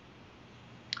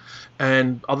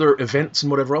and other events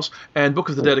and whatever else. And Book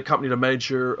of the Dead accompanied a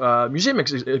major museum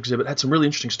exhibit, had some really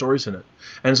interesting stories in it,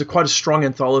 and it's quite a strong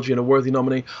anthology and a worthy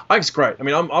nominee. I think it's great. I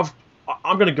mean,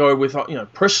 I'm going to go with,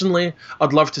 personally,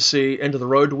 I'd love to see End of the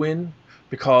Road win,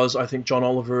 because I think John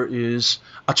Oliver is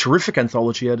a terrific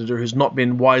anthology editor who's not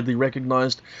been widely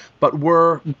recognized. But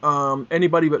were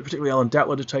anybody, but particularly Alan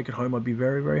Datlow, to take it home, I'd be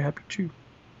very, very happy too.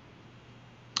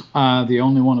 The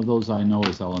only one of those I know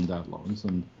is Alan Datlow's,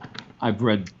 and I've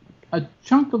read a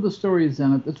chunk of the stories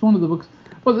in it. It's one of the books.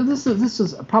 Well, this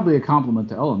is probably a compliment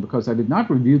to Ellen, because I did not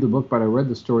review the book, but I read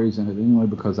the stories in it anyway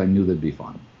because I knew they'd be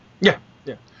fun. Yeah.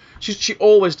 She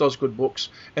always does good books,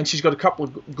 and she's got a couple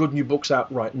of good new books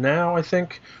out right now, I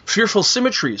think. Fearful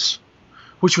Symmetries,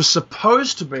 which was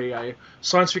supposed to be a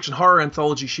science fiction horror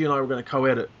anthology she and I were going to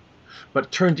co-edit,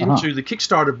 but turned into the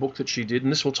Kickstarter book that she did,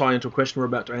 and this will tie into a question we're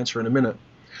about to answer in a minute.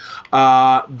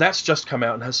 That's just come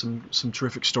out and has some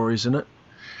terrific stories in it.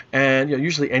 And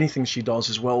usually anything she does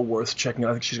is well worth checking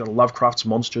out. I think she's got a Lovecraft's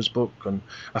Monsters book and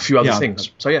a few other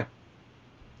things. So yeah.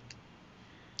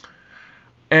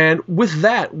 And with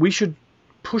that, we should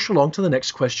push along to the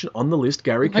next question on the list,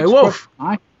 Gary K. Wolf.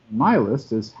 My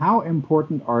list is, how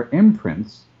important are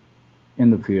imprints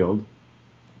in the field?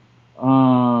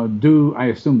 I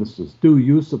assume this is, do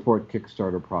you support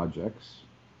Kickstarter projects?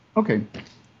 Okay.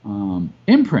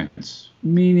 Imprints,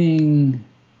 meaning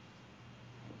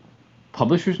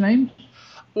publishers' names?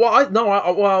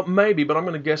 Well, maybe, but I'm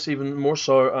going to guess even more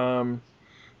so.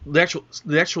 The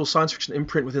actual science fiction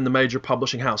imprint within the major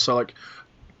publishing house. So, like,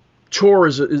 Tor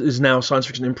is now a science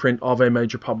fiction imprint of a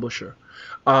major publisher.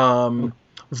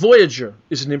 Voyager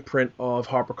is an imprint of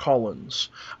HarperCollins.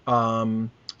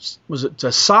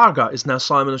 Saga is now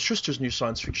Simon & Schuster's new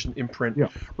science fiction imprint,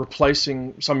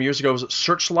 replacing, some years ago, was it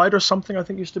Searchlight or something, I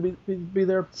think used to be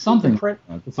their imprint.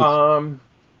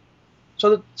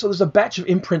 So there's a batch of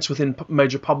imprints within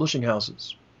major publishing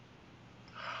houses.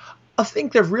 I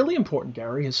think they're really important,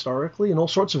 Gary, historically, in all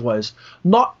sorts of ways.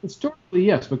 Not historically,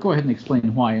 yes, but go ahead and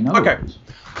explain why in other ways.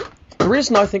 The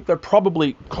reason I think they're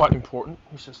probably quite important,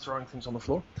 he says, throwing things on the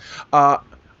floor,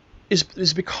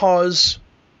 is because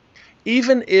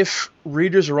even if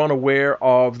readers are unaware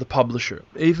of the publisher,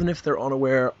 even if they're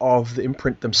unaware of the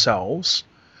imprint themselves,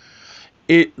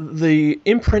 the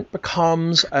imprint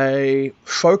becomes a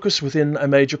focus within a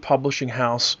major publishing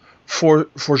house for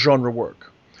genre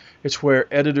work. It's where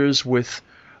editors with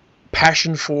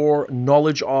passion for,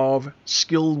 knowledge of,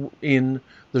 skill in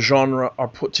the genre are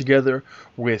put together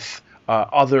with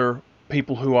other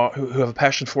people who have a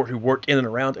passion for it, who work in and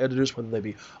around editors, whether they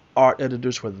be art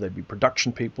editors, whether they be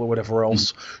production people or whatever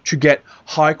else, to get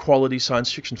high quality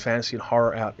science fiction, fantasy, and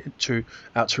horror out to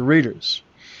readers.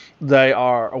 They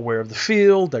are aware of the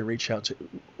field. They reach out to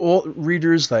all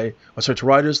readers. To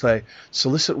writers. They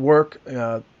solicit work,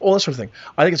 all that sort of thing.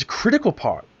 I think it's a critical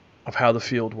part of how the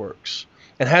field works,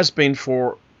 and has been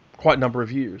for quite a number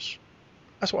of years.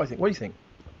 That's what I think. What do you think?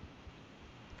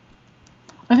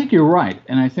 I think you're right,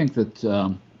 and I think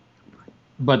that.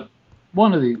 But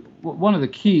one of the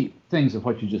key things of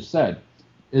what you just said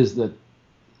is that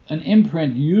an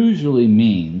imprint usually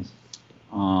means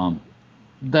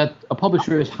that a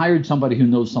publisher has hired somebody who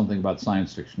knows something about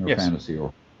science fiction or fantasy,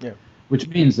 which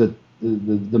means that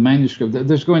the manuscript,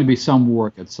 there's going to be some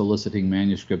work at soliciting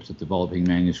manuscripts, at developing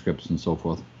manuscripts, and so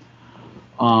forth.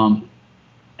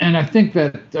 And I think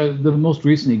that the most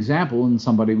recent example, and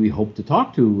somebody we hope to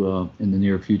talk to in the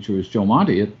near future, is Joe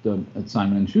Monty at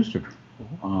Simon & Schuster,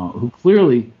 who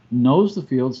clearly knows the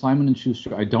field. Simon &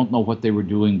 Schuster, I don't know what they were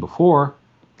doing before,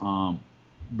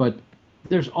 but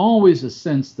there's always a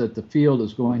sense that the field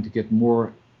is going to get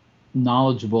more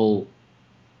knowledgeable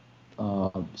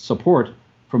support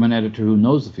from an editor who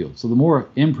knows the field. So the more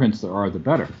imprints there are, the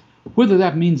better. Whether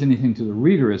that means anything to the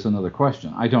reader is another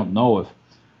question. I don't know if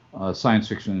science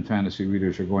fiction and fantasy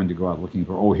readers are going to go out looking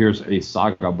for, here's a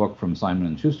saga book from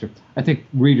Simon & Schuster. I think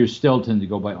readers still tend to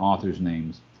go by authors'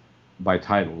 names, by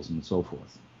titles, and so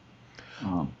forth.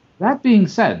 That being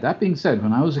said,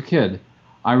 when I was a kid,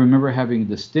 I remember having a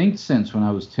distinct sense when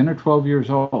I was 10 or 12 years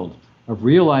old of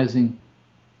realizing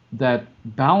that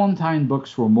Ballantine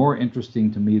books were more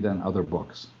interesting to me than other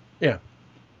books. Yeah.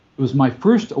 It was my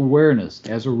first awareness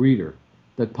as a reader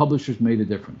that publishers made a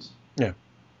difference. Yeah.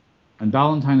 And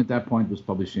Ballantine at that point was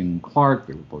publishing Clark,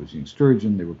 they were publishing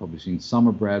Sturgeon, they were publishing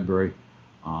Summer Bradbury,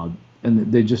 and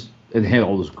it had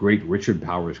all those great Richard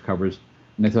Powers covers.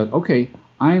 And I thought, okay,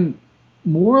 I'm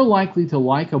more likely to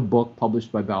like a book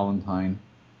published by Ballantine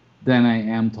than I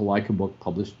am to like a book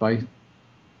published by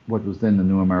what was then the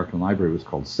New American Library, was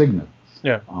called Signet.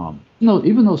 Yeah.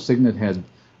 Even though Signet had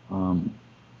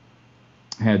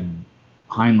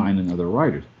Heinlein and other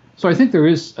writers. So I think there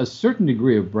is a certain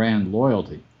degree of brand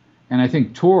loyalty. And I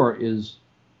think Tor and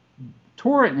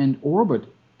Orbit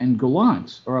and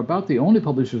Gollancz are about the only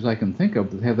publishers I can think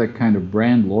of that have that kind of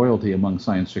brand loyalty among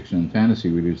science fiction and fantasy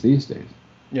readers these days.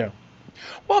 Yeah.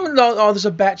 Well, I mean, there's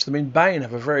a batch. I mean, Baen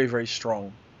have a very, very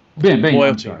strong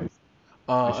loyalty.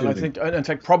 And I think, in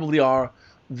fact, probably are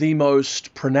the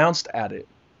most pronounced at it,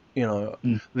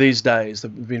 these days.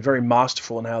 They've been very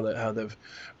masterful in how they've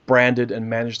branded and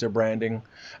managed their branding.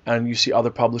 And you see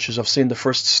other publishers. I've seen the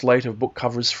first slate of book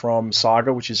covers from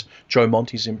Saga, which is Joe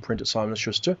Monty's imprint at Simon &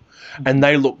 Schuster, and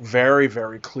they look very,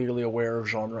 very clearly aware of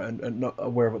genre and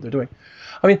aware of what they're doing.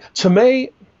 I mean, to me,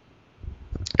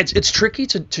 it's tricky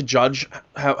to judge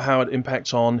how it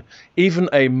impacts on even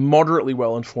a moderately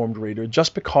well-informed reader,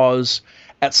 just because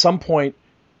at some point,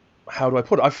 how do I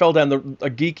put it? I fell down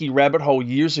a geeky rabbit hole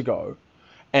years ago,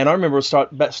 And I remember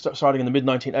starting in the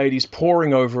mid-1980s,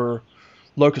 poring over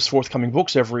Locust's forthcoming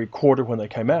books every quarter when they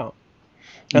came out.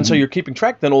 And so you're keeping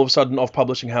track then all of a sudden of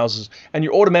publishing houses, and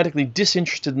you're automatically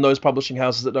disinterested in those publishing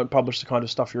houses that don't publish the kind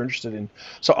of stuff you're interested in.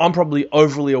 So I'm probably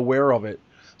overly aware of it.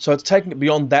 So it's taking it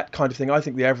beyond that kind of thing. I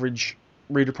think the average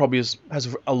reader probably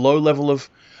has a low level of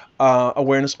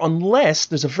awareness, unless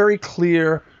there's a very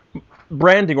clear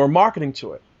branding or marketing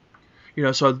to it.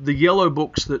 So the yellow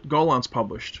books that Golan's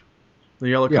published, the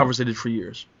yellow covers they did for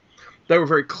years, they were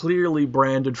very clearly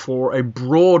branded for a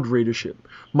broad readership,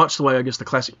 much the way I guess the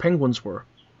classic Penguins were.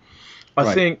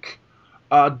 I think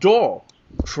Daw,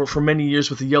 for many years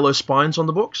with the yellow spines on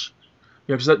the books,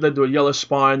 because they'd do a yellow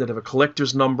spine, they'd have a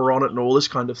collector's number on it and all this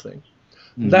kind of thing.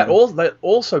 That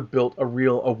also built a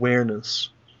real awareness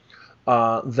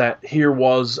that here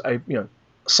was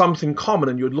something common,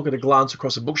 and you would look at a glance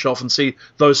across a bookshelf and see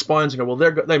those spines and go,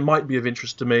 well, they might be of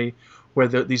interest to me, where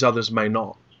these others may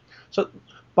not. So,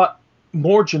 but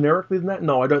more generically than that,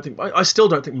 no, I don't think. I still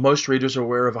don't think most readers are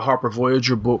aware of a Harper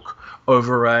Voyager book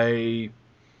over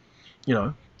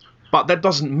But that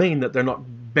doesn't mean that they're not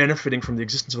benefiting from the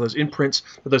existence of those imprints.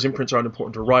 That those imprints aren't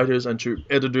important to writers and to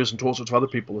editors and to all sorts of other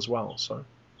people as well. So,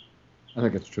 I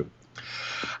think it's true.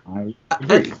 I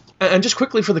agree. And just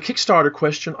quickly for the Kickstarter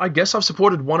question, I guess I've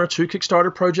supported one or two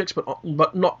Kickstarter projects,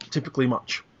 but not typically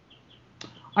much.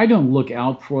 I don't look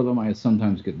out for them. I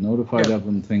sometimes get notified of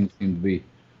them. Things seem to be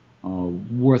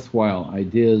worthwhile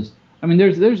ideas. I mean,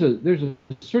 there's a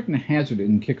certain hazard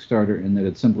in Kickstarter in that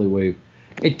it's simply a way.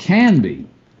 It can be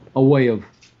a way of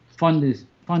funding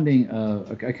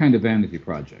a kind of vanity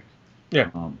project. Yeah.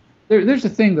 There's a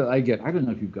thing that I get. I don't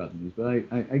know if you've gotten these, but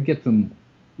I get them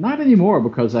not anymore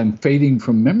because I'm fading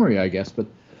from memory, I guess. But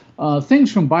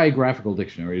things from biographical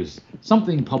dictionaries,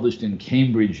 something published in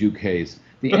Cambridge, UK's,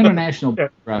 the International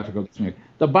Biographical Dictionary,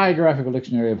 the Biographical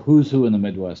Dictionary of Who's Who in the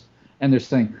Midwest, and they're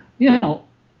saying,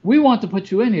 we want to put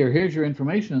you in here. Here's your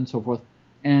information and so forth,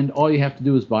 and all you have to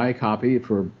do is buy a copy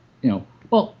for,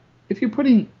 well, if you're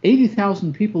putting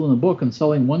 80,000 people in a book and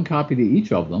selling one copy to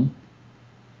each of them,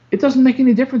 it doesn't make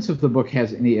any difference if the book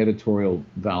has any editorial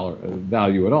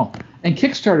value at all. And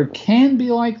Kickstarter can be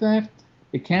like that.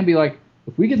 It can be like,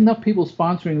 if we get enough people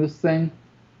sponsoring this thing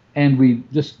and we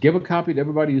just give a copy to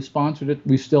everybody who sponsored it,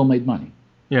 we still made money.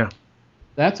 Yeah.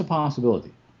 That's a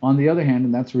possibility. On the other hand,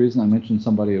 and that's the reason I mentioned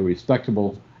somebody, a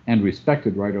respectable and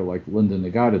respected writer like Linda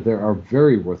Nagata, there are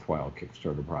very worthwhile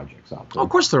Kickstarter projects out there. Of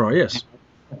course there are, yes.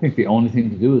 I think the only thing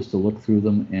to do is to look through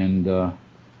them and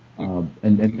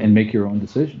make your own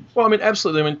decisions. Well, I mean,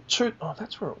 absolutely. I mean,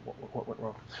 that's where what went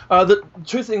wrong. The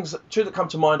two that come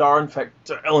to mind are, in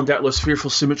fact, Ellen Datlow's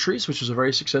Fearful Symmetries, which was a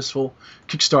very successful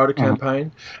Kickstarter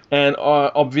campaign, and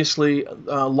obviously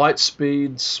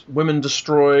Lightspeed's Women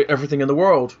Destroy Everything in the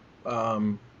World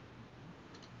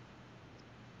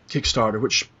Kickstarter,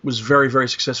 which was very, very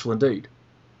successful indeed.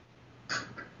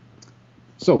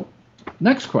 So,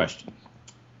 next question.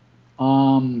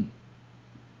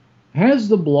 Has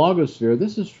the blogosphere,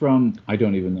 this is from, I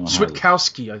don't even know how.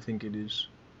 Switkowski, I think it is.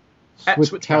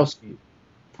 Switkowski.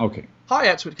 Okay. Hi,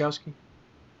 at Switkowski.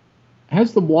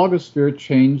 Has the blogosphere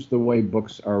changed the way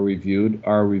books are reviewed?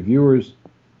 Are reviewers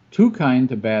too kind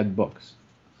to bad books?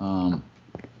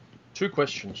 Two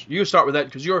questions. You start with that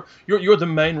because you're the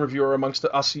main reviewer amongst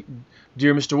us,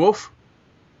 dear Mr. Wolf.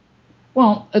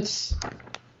 Well,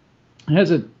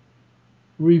 has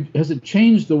it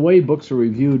changed the way books are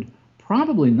reviewed?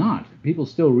 Probably not. People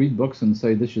still read books and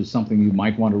say this is something you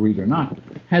might want to read or not.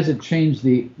 Has it changed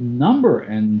the number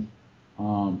and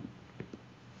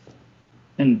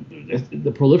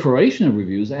the proliferation of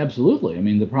reviews? Absolutely. I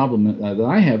mean, the problem that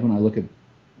I have when I look at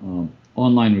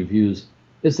online reviews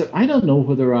is that I don't know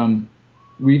whether I'm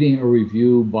reading a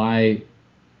review by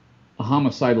a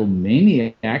homicidal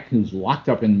maniac who's locked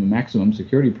up in a maximum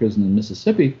security prison in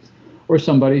Mississippi or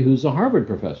somebody who's a Harvard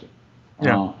professor.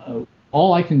 Yeah.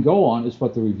 All I can go on is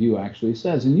what the review actually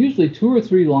says. And usually 2 or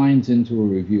 3 lines into a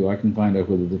review, I can find out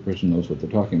whether the person knows what they're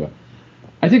talking about.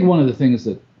 I think one of the things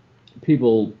that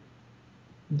people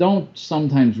don't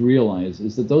sometimes realize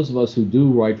is that those of us who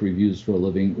do write reviews for a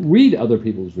living read other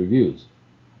people's reviews.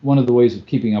 One of the ways of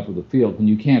keeping up with the field, when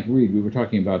you can't read, we were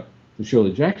talking about the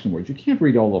Shirley Jackson words, you can't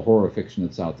read all the horror fiction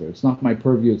that's out there. It's not my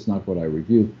purview, it's not what I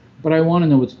review, but I want to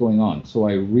know what's going on, so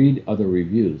I read other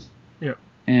reviews. Yeah.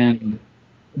 And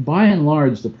by and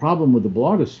large, the problem with the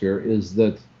blogosphere is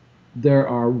that there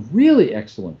are really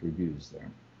excellent reviews there.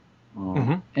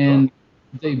 And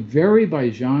they vary by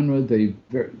genre.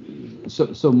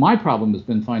 So my problem has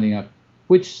been finding out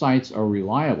which sites are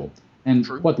reliable. And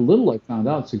what little I found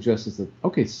out suggests is that,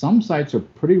 okay, some sites are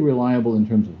pretty reliable in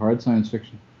terms of hard science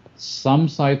fiction. Some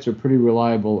sites are pretty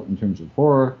reliable in terms of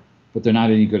horror, but they're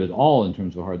not any good at all in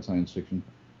terms of hard science fiction.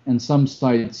 And some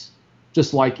sites,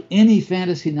 just like any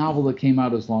fantasy novel that came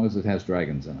out as long as it has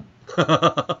dragons in it.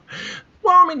 Well,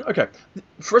 I mean, okay.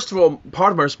 First of all, part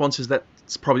of my response is that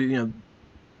it's probably,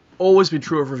 always been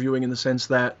true of reviewing in the sense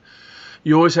that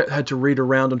you always had to read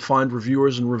around and find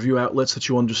reviewers and review outlets that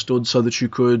you understood so that you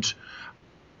could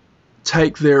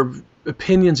take their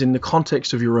opinions in the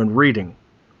context of your own reading.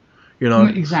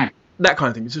 Exactly. That kind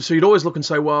of thing. So you'd always look and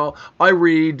say, well, I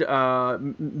read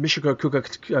Michiko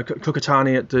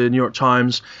Kukatani at the New York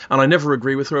Times, and I never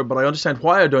agree with her, but I understand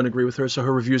why I don't agree with her, so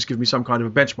her reviews give me some kind of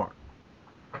a benchmark.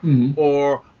 Mm-hmm.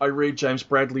 Or I read James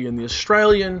Bradley in The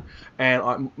Australian,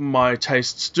 and my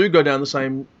tastes do go down the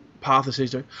same path as he's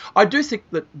doing. I do think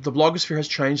that the blogosphere has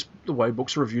changed the way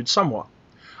books are reviewed somewhat.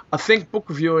 I think book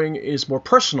reviewing is more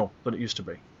personal than it used to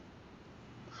be.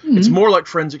 Mm-hmm. It's more like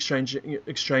friends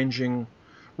exchanging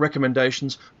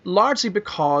recommendations, largely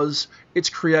because it's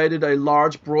created a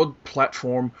large, broad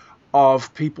platform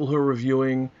of people who are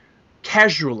reviewing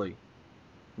casually.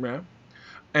 Yeah?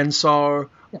 And so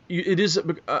it is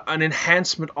an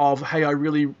enhancement of, hey, I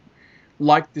really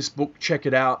like this book, check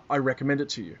it out, I recommend it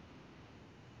to you.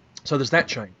 So there's that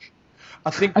change.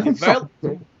 I think so.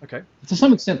 Okay. To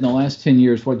some extent, in the last 10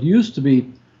 years, what used to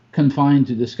be confined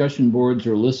to discussion boards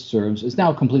or listservs is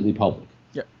now completely public.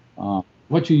 Yeah.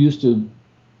 What you used to,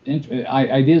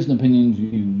 ideas and opinions you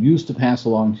used to pass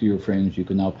along to your friends, you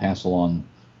can now pass along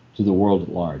to the world at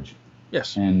large.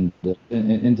 Yes. And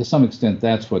to some extent,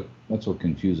 that's what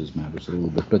confuses matters a little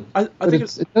bit. But I think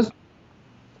it does.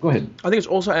 Go ahead. I think it's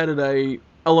also added a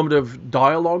element of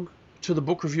dialogue to the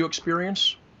book review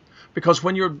experience. Because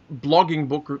when you're blogging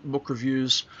book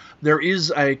reviews, there is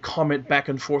a comment back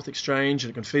and forth exchange,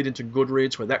 and it can feed into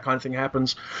Goodreads where that kind of thing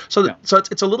happens. So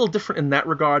it's a little different in that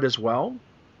regard as well.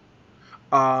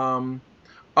 I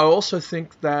also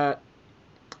think that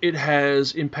it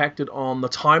has impacted on the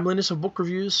timeliness of book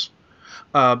reviews.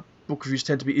 Book reviews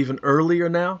tend to be even earlier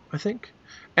now, I think,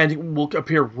 and it will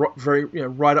appear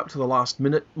right up to the last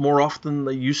minute more often than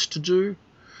they used to do.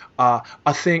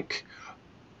 I think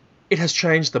it has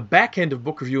changed the back end of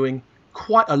book reviewing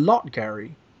quite a lot,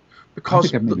 Gary,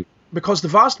 because the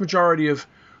vast majority of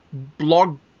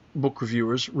blog book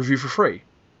reviewers review for free.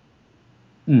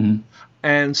 Mm-hmm.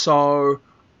 And so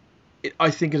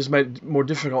I think it has made it more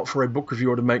difficult for a book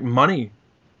reviewer to make money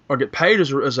or get paid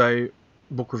as a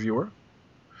book reviewer.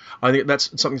 I think that's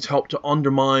something that's helped to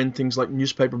undermine things like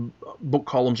newspaper book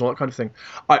columns, all that kind of thing.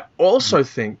 I also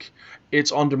think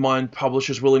it's undermined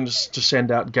publishers' willingness to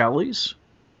send out galleys,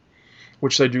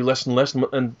 which they do less and less.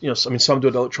 And some do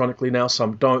it electronically now,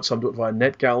 some don't. Some do it via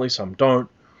NetGalley, some don't.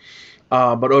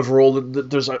 But overall,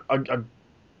 there's a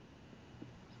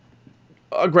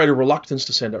greater reluctance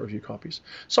to send out review copies.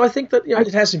 So I think that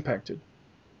it has impacted.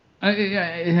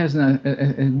 It has.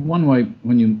 In one way,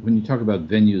 when you talk about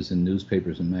venues in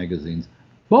newspapers and magazines,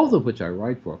 both of which I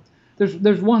write for,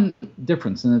 there's one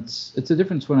difference, and it's a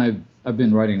difference when I've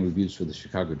been writing reviews for the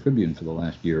Chicago Tribune for the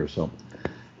last year or so.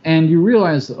 And you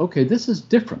realize, okay, this is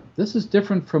different. This is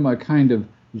different from a kind of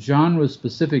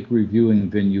genre-specific reviewing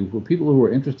venue where people who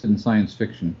are interested in science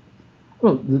fiction,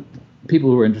 the people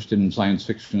who are interested in science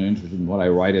fiction and interested in what I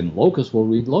write in Locus will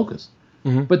read Locus.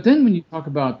 Mm-hmm. But then when you talk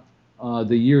about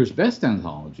the year's best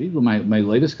anthology, my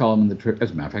latest column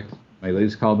as a matter of fact, my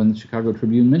latest column in the Chicago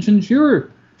Tribune mentions your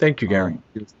Thank you, Gary.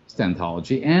 Best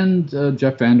anthology and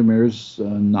Jeff Vandermeer's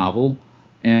novel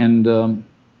and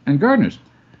Gardner's.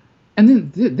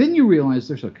 And then you realize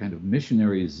there's a kind of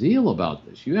missionary zeal about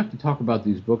this. You have to talk about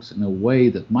these books in a way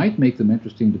that might make them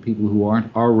interesting to people who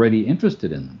aren't already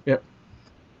interested in them. Yep.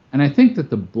 And I think that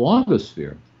the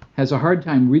blogosphere has a hard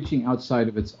time reaching outside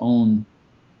of its own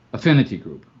affinity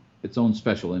group, its own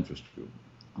special interest group.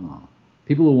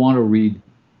 People who want to read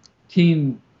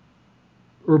teen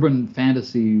urban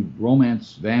fantasy,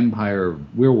 romance, vampire,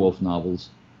 werewolf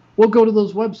novels will go to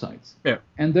those websites. Yeah.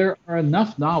 And there are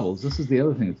enough novels. This is the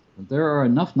other thing. There are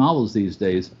enough novels these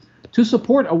days to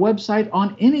support a website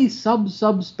on any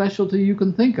sub-specialty you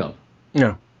can think of.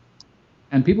 Yeah.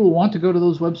 And people who want to go to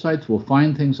those websites will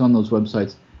find things on those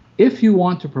websites. If you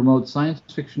want to promote science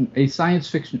fiction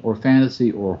or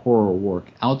fantasy or horror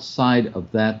work outside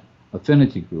of that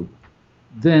affinity group,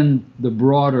 then the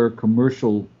broader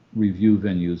commercial review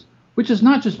venues, which is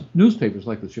not just newspapers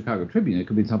like the Chicago Tribune, it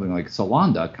could be something like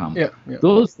Salon.com. Yeah.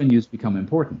 Those venues become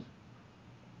important.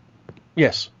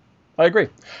 Yes, I agree.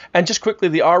 And just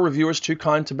quickly, are reviewers too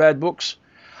kind to bad books?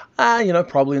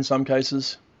 Probably in some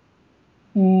cases.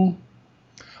 Mm.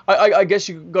 I guess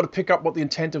you've got to pick up what the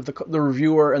intent of the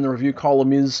reviewer and the review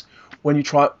column is when you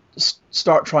try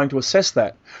start trying to assess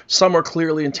that. Some are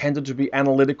clearly intended to be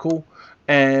analytical,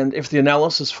 and if the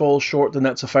analysis falls short, then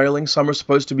that's a failing. Some are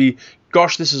supposed to be,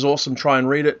 gosh, this is awesome, try and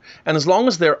read it. And as long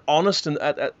as they're honest and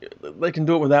they can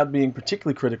do it without being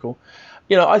particularly critical,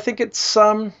 I think it's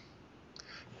a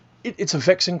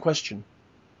vexing question.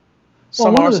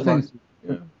 Well, one of the things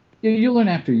you learn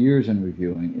after years in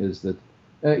reviewing is that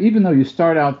even though you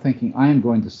start out thinking, I am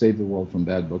going to save the world from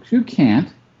bad books, you can't.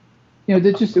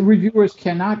 Reviewers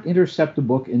cannot intercept a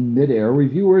book in midair.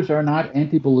 Reviewers are not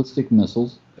anti-ballistic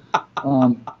missiles.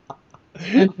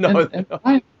 There's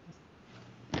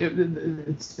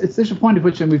a point at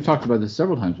which, and we've talked about this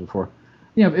several times before,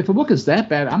 if a book is that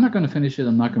bad, I'm not going to finish it,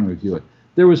 I'm not going to review it.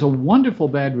 There was a wonderful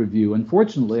bad review.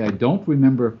 Unfortunately, I don't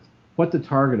remember what the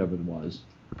target of it was,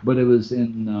 but it was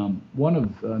in one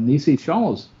of Nisi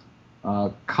Shaw's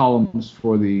columns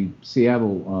for the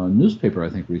Seattle newspaper, I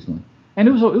think, recently. And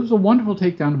it was a wonderful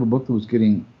takedown of a book that was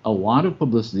getting a lot of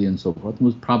publicity and so forth. It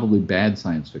was probably bad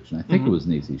science fiction. I think it was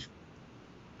Nisi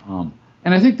Shaw.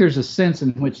 And I think there's a sense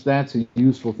in which that's a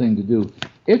useful thing to do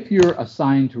if you're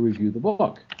assigned to review the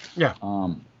book. Yeah.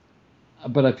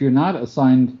 But if you're not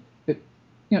assigned,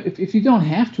 if you don't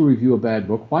have to review a bad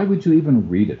book, why would you even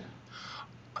read it?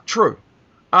 True.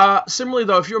 Similarly,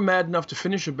 though, if you're mad enough to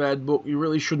finish a bad book, you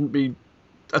really shouldn't be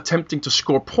attempting to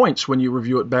score points when you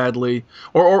review it badly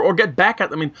or get back at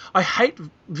them. I mean, I hate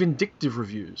vindictive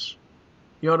reviews.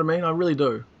 You know what I mean? I really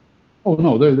do. Oh,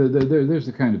 no, there's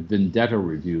the kind of vendetta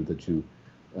review that you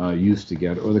used to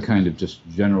get, or the kind of just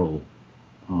general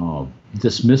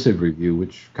dismissive review,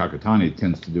 which Kakatani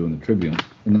tends to do in the Tribune,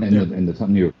 in the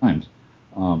New York Times.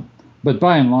 But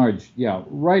by and large,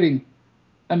 writing,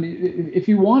 I mean, if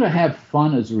you want to have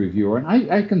fun as a reviewer,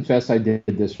 and I confess I did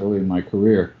this early in my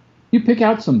career, you pick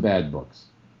out some bad books,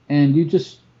 and you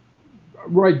just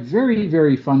write very,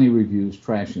 very funny reviews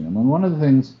trashing them. And one of the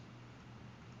things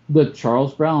that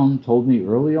Charles Brown told me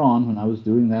early on when I was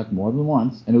doing that more than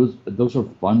once, and those are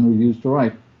fun reviews to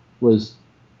write, was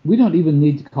we don't even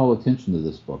need to call attention to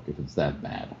this book if it's that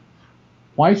bad.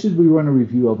 Why should we run a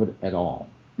review of it at all?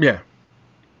 Yeah.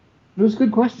 It was a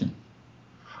good question.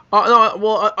 No,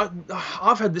 well,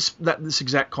 I've had this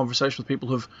exact conversation with people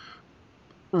who've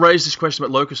raised this question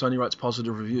about Locus only writes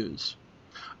positive reviews,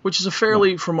 which is a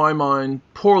fairly, from my mind,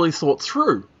 poorly thought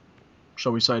through,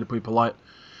 shall we say, to be polite,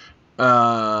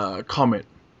 comment.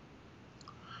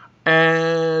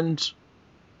 And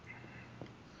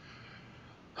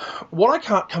what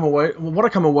I come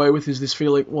away with is this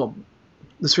feeling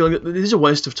that it is a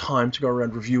waste of time to go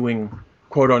around reviewing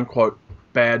quote unquote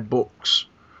bad books.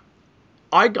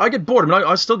 I get bored. I mean,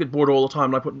 I still get bored all the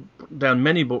time, and I put down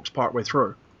many books partway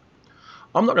through.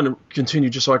 I'm not going to continue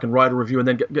just so I can write a review and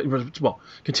then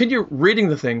continue reading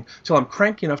the thing till I'm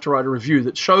cranky enough to write a review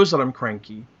that shows that I'm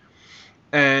cranky,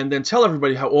 and then tell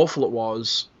everybody how awful it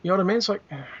was. You know what I mean? It's like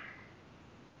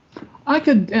I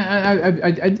did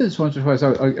this once or twice.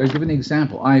 I'll give an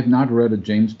example. I have not read a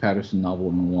James Patterson novel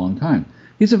in a long time.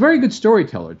 He's a very good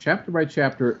storyteller. Chapter by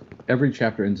chapter, every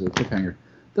chapter ends with a cliffhanger.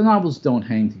 The novels don't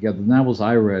hang together. The novels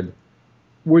I read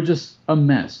were just a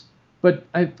mess. But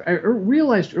I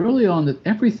realized early on that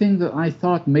everything that I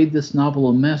thought made this novel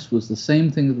a mess was the same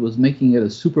thing that was making it a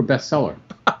super bestseller.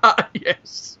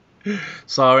 Yes.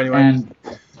 So anyway.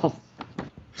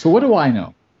 So what do I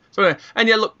know? So anyway, and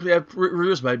look,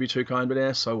 reviewers may be too kind,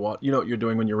 but so what? You know what you're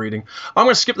doing when you're reading. I'm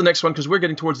going to skip the next one because we're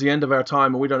getting towards the end of our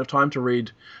time, and we don't have time to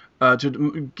read,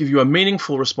 to give you a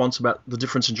meaningful response about the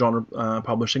difference in genre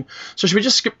publishing. So should we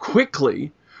just skip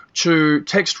quickly to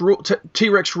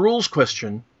T-Rex Rules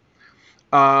question?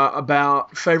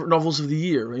 About favorite novels of the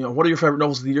year. What are your favorite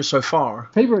novels of the year so far?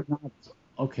 Favorite novels.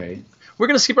 Okay. We're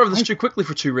going to skip over this too quickly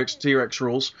for T-Rex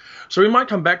Rules, so we might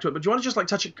come back to it. But do you want to just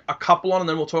touch a couple on, and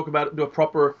then we'll talk about it, do a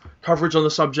proper coverage on the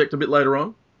subject a bit later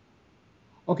on?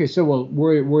 Okay, so we'll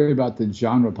worry about the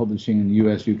genre publishing in the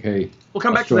U.S., UK. We'll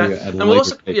come back Australia to that, and we'll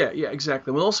also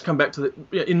exactly. We'll also come back to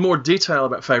in more detail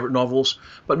about favorite novels,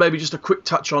 but maybe just a quick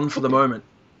touch on for the moment.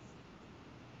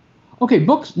 Okay,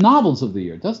 novels of the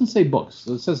year. It doesn't say books,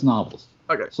 so it says novels.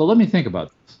 Okay. So let me think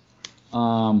about this.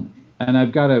 And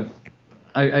I've got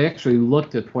I actually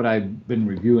looked at what I've been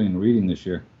reviewing and reading this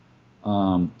year.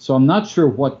 So I'm not sure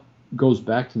what goes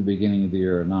back to the beginning of the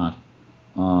year or not.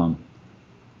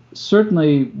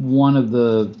 Certainly one of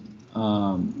the,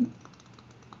 one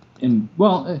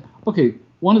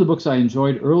of the books I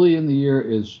enjoyed early in the year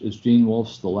is Gene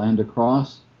Wolfe's The Land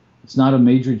Across. It's not a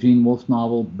major Gene Wolfe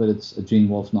novel, but it's a Gene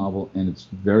Wolfe novel, and it's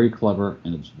very clever,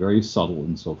 and it's very subtle,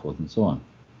 and so forth and so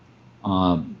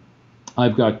on.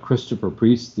 I've got Christopher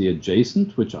Priest's The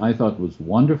Adjacent, which I thought was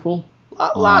wonderful.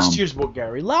 Last year's book,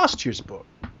 Gary. Last year's book.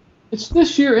 It's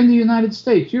this year in the United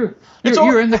States. You're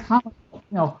in the comic.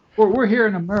 We're here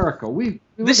in America. We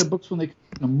look at books when they come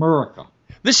in America.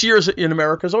 This year is in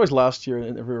America. It's always last year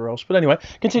and everywhere else. But anyway,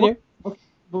 continue.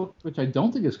 Book which I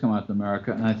don't think has come out in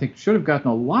America, and I think should have gotten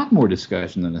a lot more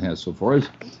discussion than it has so far, is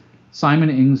Simon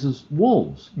Ing's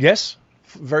Wolves. Yes,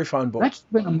 very fine book. That's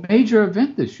been a major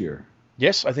event this year.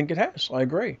 Yes, I think it has. I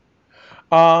agree.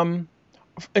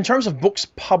 In terms of books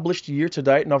published year to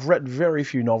date, and I've read very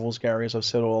few novels, Gary, as I've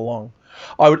said all along,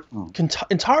 I would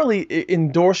entirely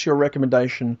endorse your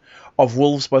recommendation of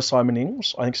Wolves by Simon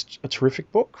Ings. I think it's a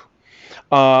terrific book.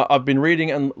 I've been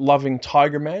reading and loving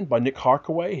Tiger Man by Nick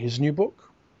Harkaway, his new book.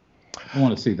 I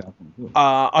want to see that one too.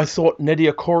 I thought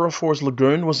Nnedi Okorafor's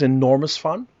Lagoon was enormous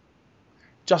fun.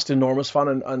 Just enormous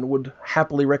fun, and would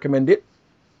happily recommend it.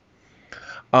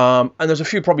 And there's a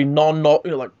few probably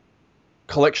like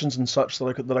collections and such that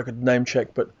I could name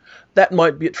check, but that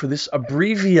might be it for this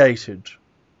abbreviated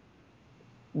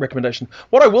recommendation.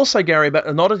 What I will say, Gary, about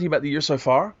an oddity about the year so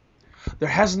far, there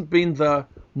hasn't been the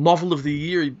novel of the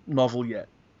year novel yet.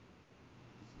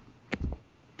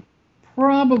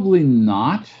 Probably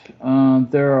not.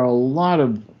 There are a lot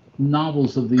of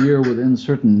novels of the year within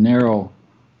certain narrow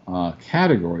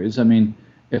categories. I mean,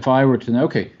 if I were to know,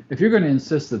 okay, if you're going to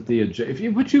insist that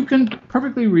which you can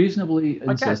perfectly reasonably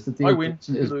insist that the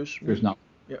adjacent is not,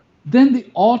 then the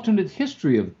alternate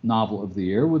history of novel of the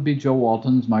year would be Joe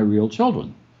Walton's My Real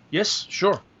Children. Yes,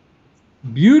 sure.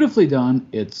 Beautifully done.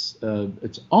 It's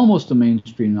almost a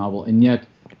mainstream novel, and yet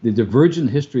the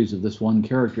divergent histories of this one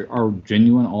character are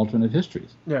genuine alternate histories.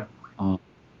 Yeah.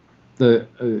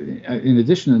 In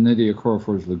addition to Nnedi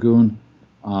Okorafor's Lagoon,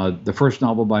 the first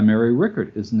novel by Mary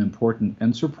Rickard is an important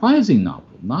and surprising novel.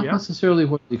 Not necessarily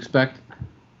what you expect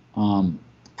from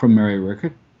Mary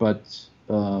Rickard, but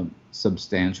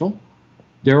substantial.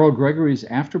 Daryl Gregory's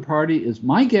After Party is,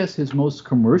 my guess, his most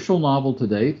commercial novel to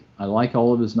date. I like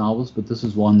all of his novels, but this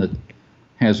is one that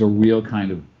has a real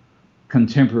kind of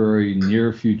contemporary,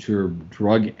 near-future,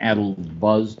 drug-addled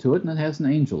buzz to it, and it has an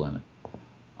angel in it.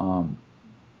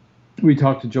 We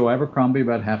talked to Joe Abercrombie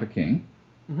about Half a King.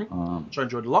 Which I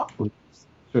enjoyed a lot. Sort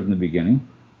of in the beginning.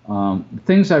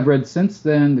 Things I've read since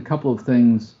then, a couple of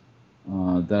things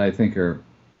that I think are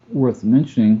worth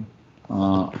mentioning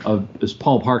is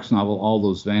Paul Park's novel, All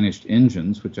Those Vanished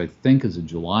Engines, which I think is a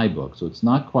July book, so it's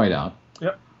not quite out.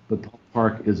 Yep. But Paul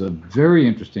Park is a very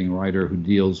interesting writer who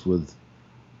deals with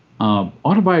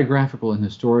autobiographical and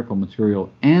historical material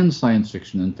and science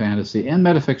fiction and fantasy and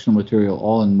metafictional material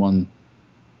all in one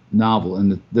novel,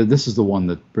 and this is the one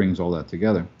that brings all that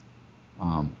together.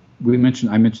 I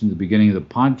mentioned at the beginning of the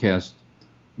podcast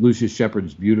Lucius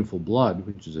Shepard's Beautiful Blood,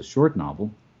 which is a short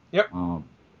novel. Yep.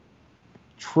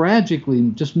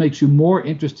 Tragically, just makes you more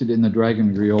interested in the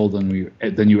Dragon Griot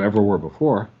than you ever were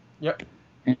before. Yep.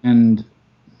 And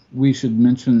we should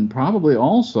mention, probably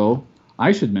also,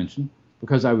 I should mention,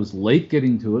 because I was late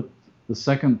getting to it, the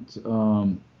second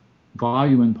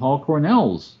volume in Paul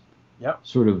Cornell's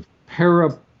sort of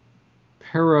paranormal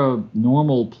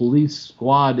police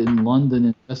squad in London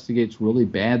investigates really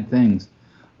bad things,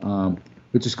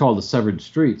 which is called The Severed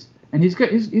Streets. And he's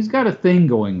got a thing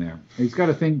going there. He's got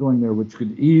a thing going there which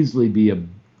could easily be a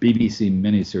BBC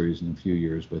miniseries in a few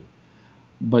years,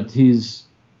 but he's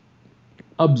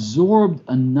absorbed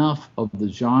enough of the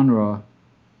genre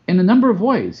in a number of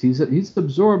ways. He's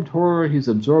absorbed horror, he's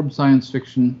absorbed science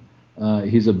fiction,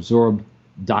 he's absorbed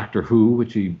Doctor Who,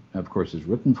 which he, of course, is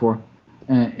written for,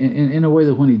 in a way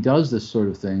that when he does this sort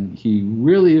of thing, he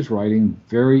really is writing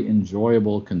very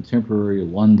enjoyable contemporary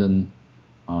London.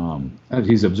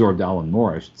 He's absorbed Alan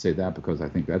Moore, I should say that, because I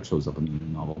think that shows up in the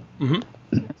new novel.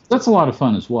 Mm-hmm. That's a lot of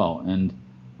fun as well. And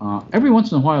every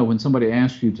once in a while, when somebody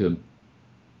asks you to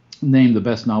name the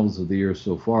best novels of the year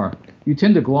so far, you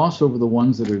tend to gloss over the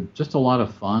ones that are just a lot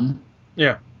of fun.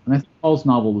 Yeah. And I think Paul's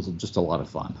novel was just a lot of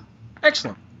fun.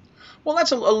 Excellent. Well,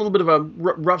 that's a little bit of a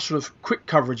rough sort of quick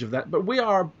coverage of that, but we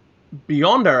are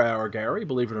beyond our hour, Gary,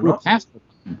 believe it or not. Past it.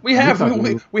 We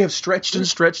have stretched and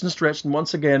stretched and stretched, and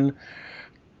once again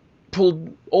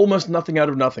pulled almost nothing out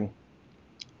of nothing.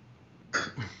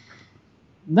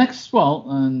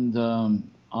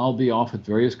 I'll be off at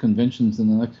various conventions in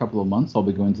the next couple of months. I'll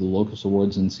be going to the Locus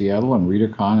Awards in Seattle and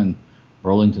ReaderCon in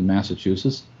Burlington,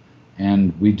 Massachusetts.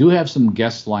 And we do have some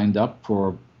guests lined up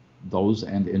for those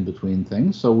and in between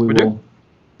things. So we will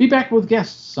be back with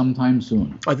guests sometime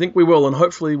soon. I think we will, and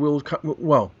hopefully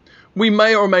we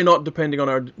may or may not, depending on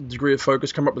our degree of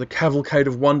focus, come up with a cavalcade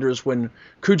of wonders when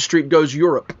Coode Street Goes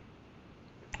Europe.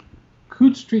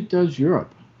 Coode Street Does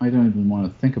Europe. I don't even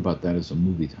want to think about that as a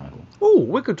movie title. Oh,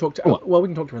 we could talk to... we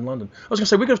can talk to her in London. I was going to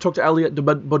say, we could have talked to Aliette de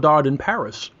Bodard in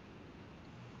Paris.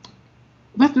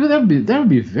 That would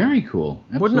be very cool.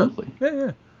 Wouldn't Absolutely. it?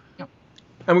 Yeah. Yeah.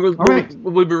 And All right.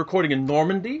 we'll be recording in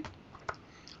Normandy,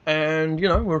 and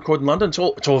we're recording in London.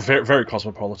 It's all very, very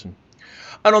cosmopolitan.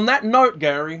 And on that note,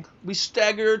 Gary, we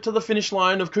stagger to the finish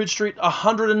line of Coode Street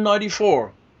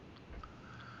 194.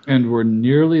 And we're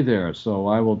nearly there. So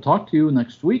I will talk to you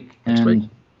next week.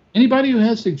 Anybody who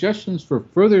has suggestions for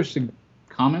further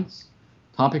comments,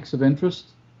 topics of interest,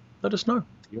 let us know.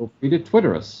 Feel free to tweet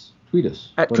us.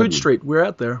 At Coode Street, we're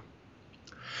out there.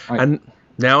 Right. And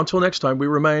now, until next time, we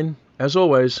remain, as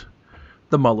always,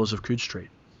 the Mullers of Coode Street.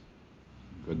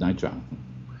 Good night, Jonathan.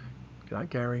 Good night,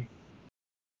 Gary.